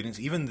harrowing experience.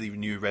 Even the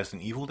new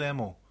Resident Evil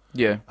demo.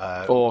 Yeah.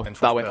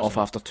 That went off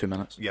after 2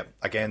 minutes. Yeah.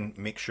 Again,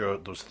 make sure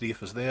there's 3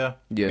 of us there.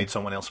 Yeah. Made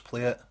someone else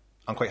play it.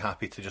 I'm quite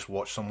happy to just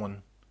watch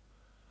someone.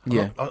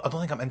 I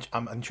don't think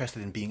I'm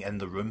interested in being in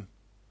the room.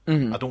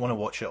 I don't want to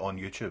watch it on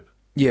YouTube.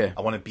 Yeah.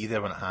 I want to be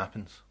there when it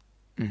happens.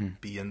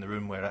 Be in the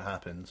room where it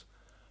happens.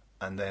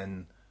 And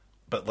then,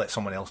 but let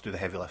someone else do the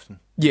heavy lifting.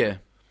 Yeah.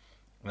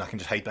 And I can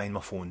just hide behind my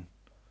phone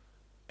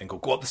and go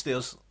up the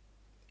stairs,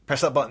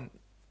 press that button,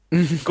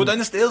 go down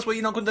the stairs. What are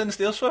you not going down the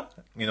stairs for?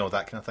 You know,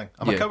 that kind of thing.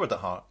 I'm a coward at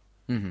heart,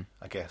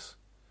 I guess.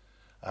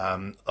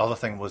 The other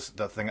thing was,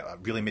 the thing that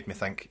really made me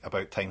think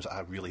about times that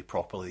I really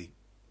properly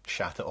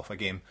shat it off a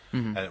game,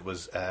 and it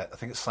was, I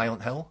think it's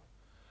Silent Hill.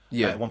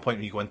 Yeah. At one point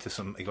when you go into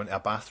a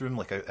bathroom,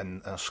 like out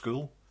in a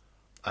school,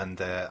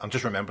 and I'm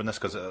just remembering this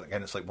because,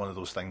 again, it's like one of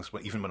those things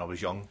where even when I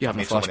was young, I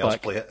made someone else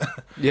play it.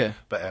 Yeah.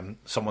 But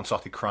someone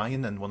started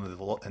crying in one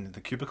of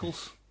the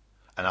cubicles,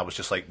 and I was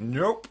just like,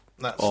 nope,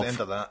 that's the end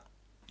of that.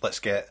 Let's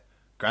get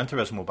Gran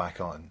Turismo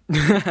back on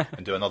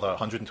and do another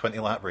 120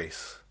 lap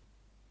race.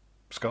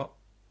 Scott?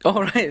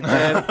 All right.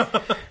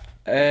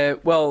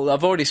 Well,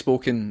 I've already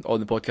spoken on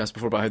the podcast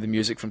before about how the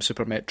music from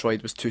Super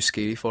Metroid was too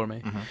scary for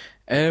me.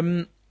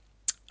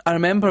 I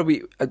remember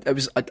it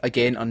was,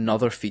 again,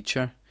 another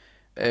feature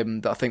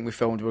that I think we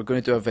filmed. We were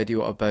going to do a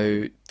video about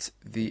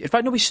in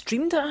fact, no, we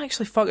streamed it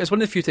actually. Fuck, it's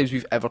one of the few times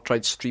we've ever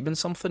tried streaming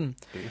something.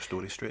 Get your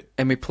story straight.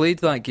 And we played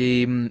that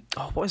game.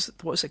 Oh, what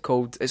is it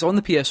called? It's on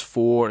the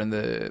PS4 and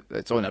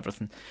it's on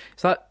everything.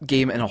 It's that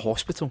game in a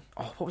hospital.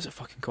 Oh, what was it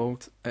fucking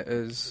called? It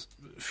is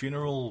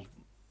Funeral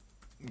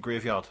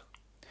Graveyard.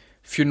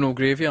 Funeral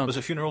Graveyard. Was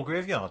it Funeral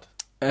Graveyard?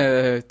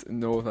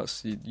 No,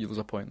 that's you lose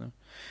a point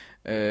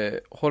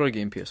there. Horror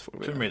game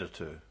PS4. Tomb Raider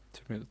 2.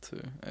 Tomb Raider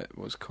 2. It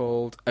was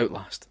called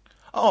Outlast.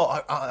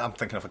 Oh, I'm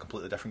thinking of a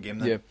completely different game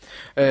then.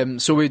 Yeah.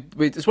 So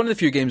it's one of the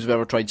few games we've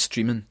ever tried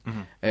streaming,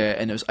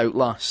 and it was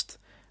Outlast.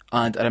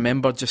 And I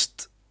remember it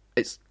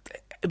was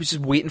just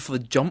waiting for the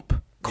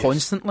jump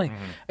constantly,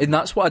 and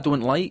that's what I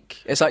don't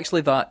like. It's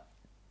actually that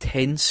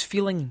tense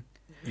feeling.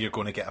 You're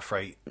going to get a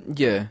fright.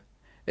 Yeah.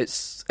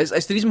 It's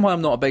the reason why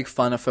I'm not a big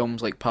fan of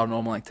films like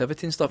Paranormal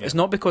Activity and stuff. Yeah. It's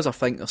not because I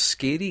think they're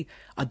scary.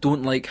 I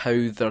don't like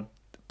how they're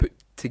put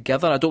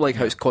together. I don't like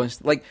how it's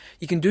constant. Like,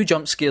 you can do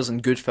jump scares in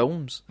good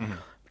films,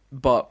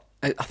 but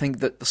I think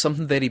that there's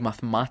something very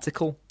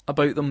mathematical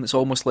about them. It's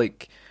almost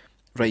like,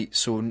 right,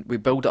 so we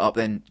build it up,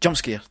 then jump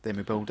scare, then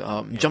we build it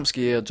up, jump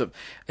scare,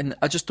 and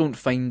I just don't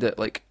find it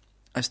like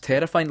as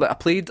terrifying. Like, I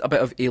played a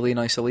bit of Alien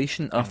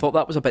Isolation, and I thought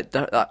that was a bit.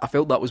 I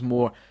felt that was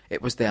more.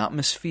 It was the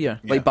atmosphere,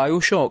 like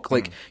BioShock.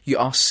 Like, you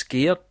are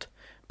scared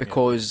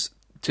because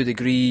to a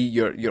degree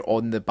you're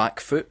on the back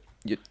foot.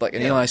 Like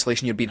in Alien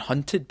Isolation, you're being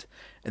hunted,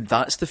 and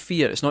that's the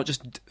fear. It's not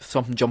just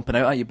something jumping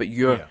out at you, but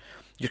you're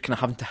you're kind of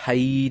having to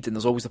hide, and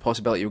there's always the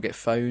possibility you'll get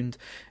found.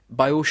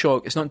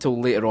 BioShock, it's not until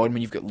later on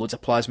when you've got loads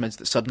of plasmids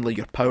that suddenly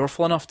you're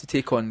powerful enough to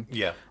take on.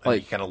 Yeah,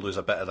 like you kind of lose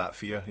a bit of that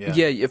fear. Yeah,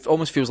 yeah, it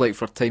almost feels like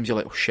for times you're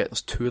like, oh shit,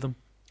 there's 2 of them.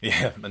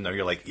 Yeah, and now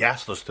you're like,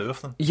 yes, there's 2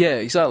 of them. Yeah,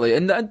 exactly,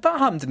 and that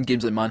happened in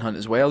games like Manhunt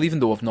as well. Even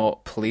though I've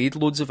not played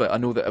loads of it, I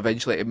know that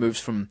eventually it moves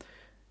from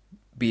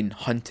being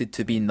hunted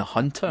to being the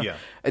hunter,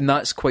 and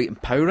that's quite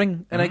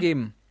empowering in a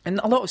game. And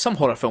some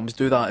horror films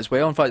do that as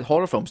well. In fact,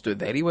 horror films do it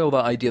very well,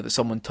 that idea that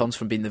someone turns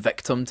from being the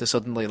victim to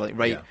suddenly like,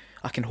 right,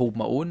 I can hold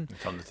my own. You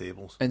turn the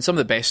tables. And some of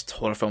the best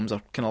horror films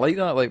are kind of like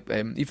that, like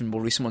even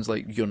more recent ones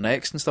like You're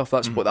Next and stuff.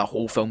 That's what that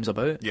whole film's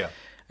about. Yeah.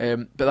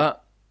 But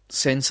that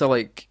sense of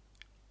like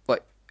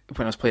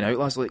when I was playing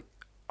Outlast, like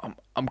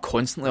I'm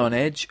constantly on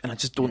edge, and I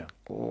just don't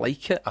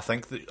like it. I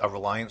think that a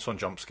reliance on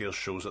jump scares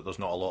shows that there's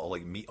not a lot of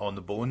like meat on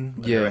the bone.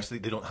 And Yeah. the rest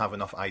of they don't have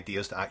enough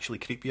ideas to actually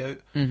creep you out.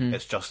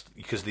 It's just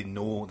because they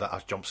know that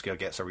a jump scare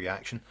gets a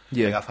reaction.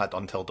 Yeah. Like I've had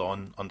Until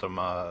Dawn under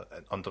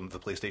the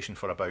PlayStation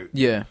for about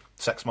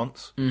 6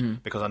 months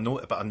because I know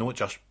it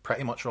just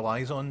pretty much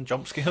relies on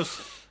jump scares.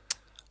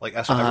 Like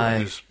that's what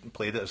everyone who's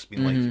played it has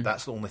been like.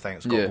 That's the only thing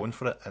that's got going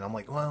for it, and I'm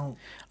like, well,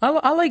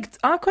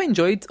 I quite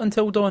enjoyed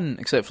Until Dawn,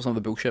 except for some of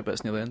the bullshit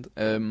bits near the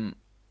end.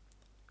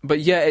 But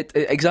yeah, it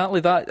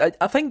exactly that.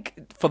 I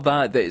think for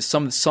that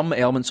some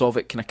elements of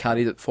it kind of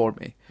carried it for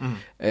me.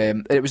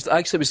 It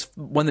was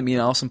one that me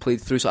and Alison played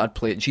through, so I'd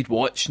play it and she'd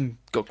watch and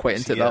got quite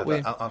into it that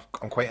way.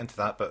 I'm quite into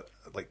that, but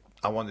like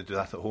I want to do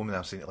that at home, and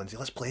I'm saying to Lindsay,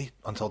 let's play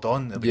Until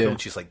Dawn. It'll be cool.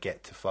 And she's like,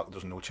 get to fuck.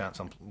 There's no chance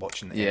I'm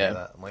watching any of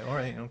that. I'm like, all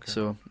right, okay.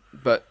 So,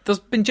 but there's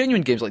been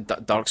genuine games like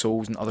Dark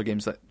Souls and other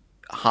games that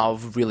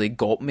have really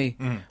got me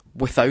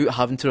without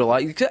having to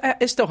rely.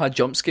 It still had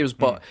jump scares,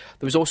 but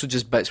there was also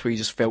just bits where you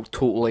just felt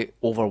totally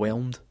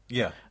overwhelmed.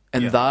 Yeah,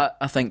 and that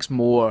I think's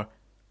more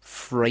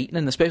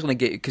frightening, especially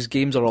because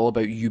games are all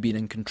about you being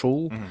in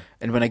control.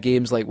 And when a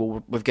game's like,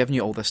 well, we've given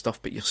you all this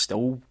stuff, but you're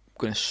still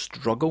going to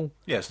struggle.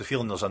 Yeah, it's the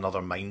feeling there's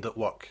another mind at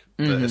work.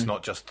 That it's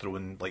not just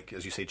throwing, like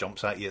as you say,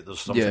 jumps at you.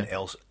 There's something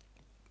else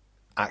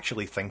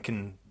actually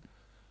thinking.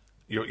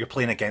 You're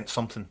playing against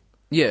something.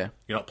 Yeah.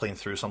 You're not playing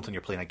through something,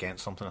 you're playing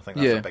against something. I think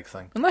that's a big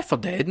thing. And Left 4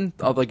 Dead and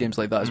other games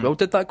like that as well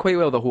did that quite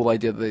well. The whole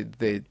idea that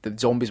the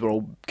zombies were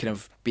all kind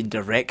of being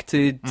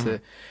directed to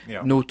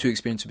no two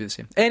experiences would be the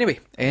same.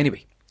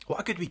 Anyway. What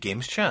a good wee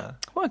games chat.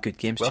 What a good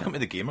games Welcome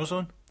chat. to the Gamer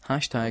Zone.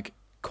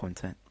 #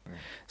 content.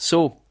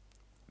 So,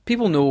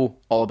 people know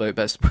all about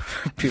this.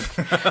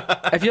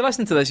 If you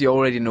listen to this, you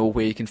already know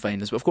where you can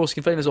find us. But of course, you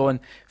can find us on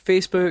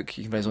Facebook,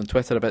 you can find us on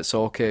Twitter,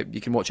 ABitSocket. You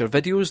can watch our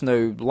videos.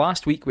 Now,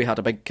 last week we had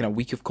a big kind of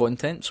week of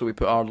content, so we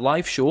put our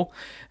live show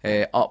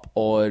up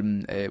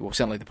on,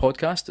 certainly the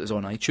podcast is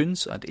on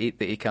iTunes at the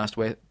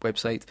Acast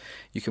website.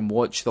 You can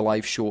watch the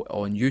live show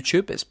on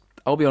YouTube.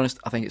 I'll be honest,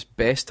 I think it's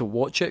best to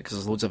watch it because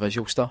there's loads of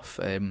visual stuff.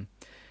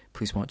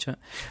 Please watch it.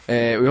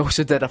 We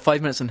also did a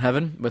 5 Minutes in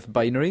Heaven with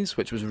Binaries,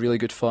 which was really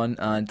good fun,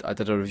 and I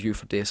did a review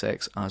for Deus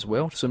Ex as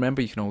well. So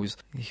remember, you can always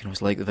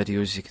like the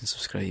videos, you can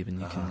subscribe,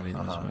 and you can read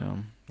them as well,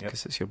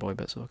 because it's your boy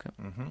BitSocket.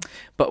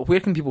 But where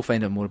can people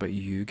find out more about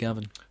you,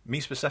 Gavin?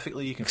 Me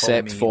specifically, you can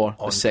except follow me for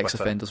on the sex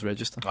Twitter. offenders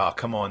register. Ah,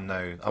 come on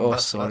now.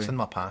 Sorry. That's in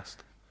my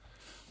past.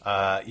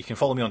 You can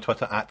follow me on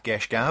Twitter at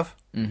GeshGav.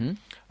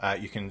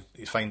 You can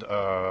find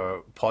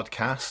our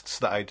podcasts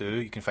that I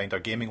do. You can find our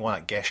gaming one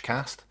at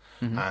GeshCast.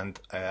 And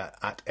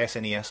at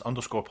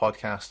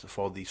SNES_podcast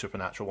for the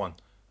Supernatural one.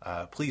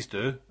 Please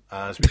do,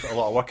 as we put a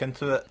lot of work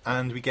into it,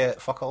 and we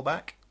get fuck all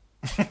back.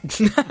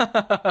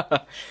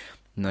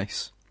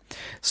 Nice.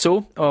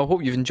 So, I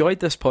hope you've enjoyed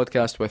this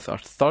podcast with our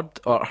third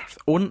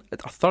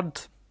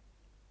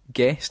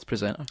guest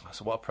presenter.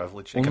 So what a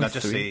privilege. Only Can I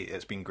just 3? say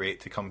it's been great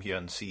to come here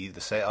and see the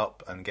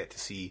setup and get to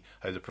see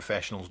how the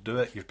professionals do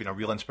it. You've been a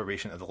real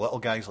inspiration to the little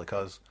guys like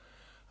us,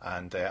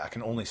 and I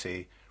can only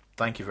say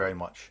thank you very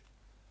much.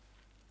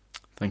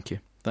 Thank you.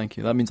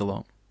 That means a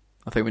lot.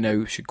 I think we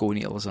now should go and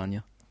eat a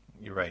lasagna.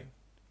 You're right.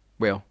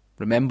 Well,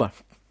 remember,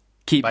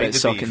 keep Bite it the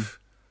sucking.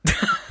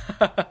 beef.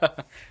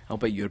 I'll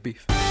bite your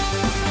beef.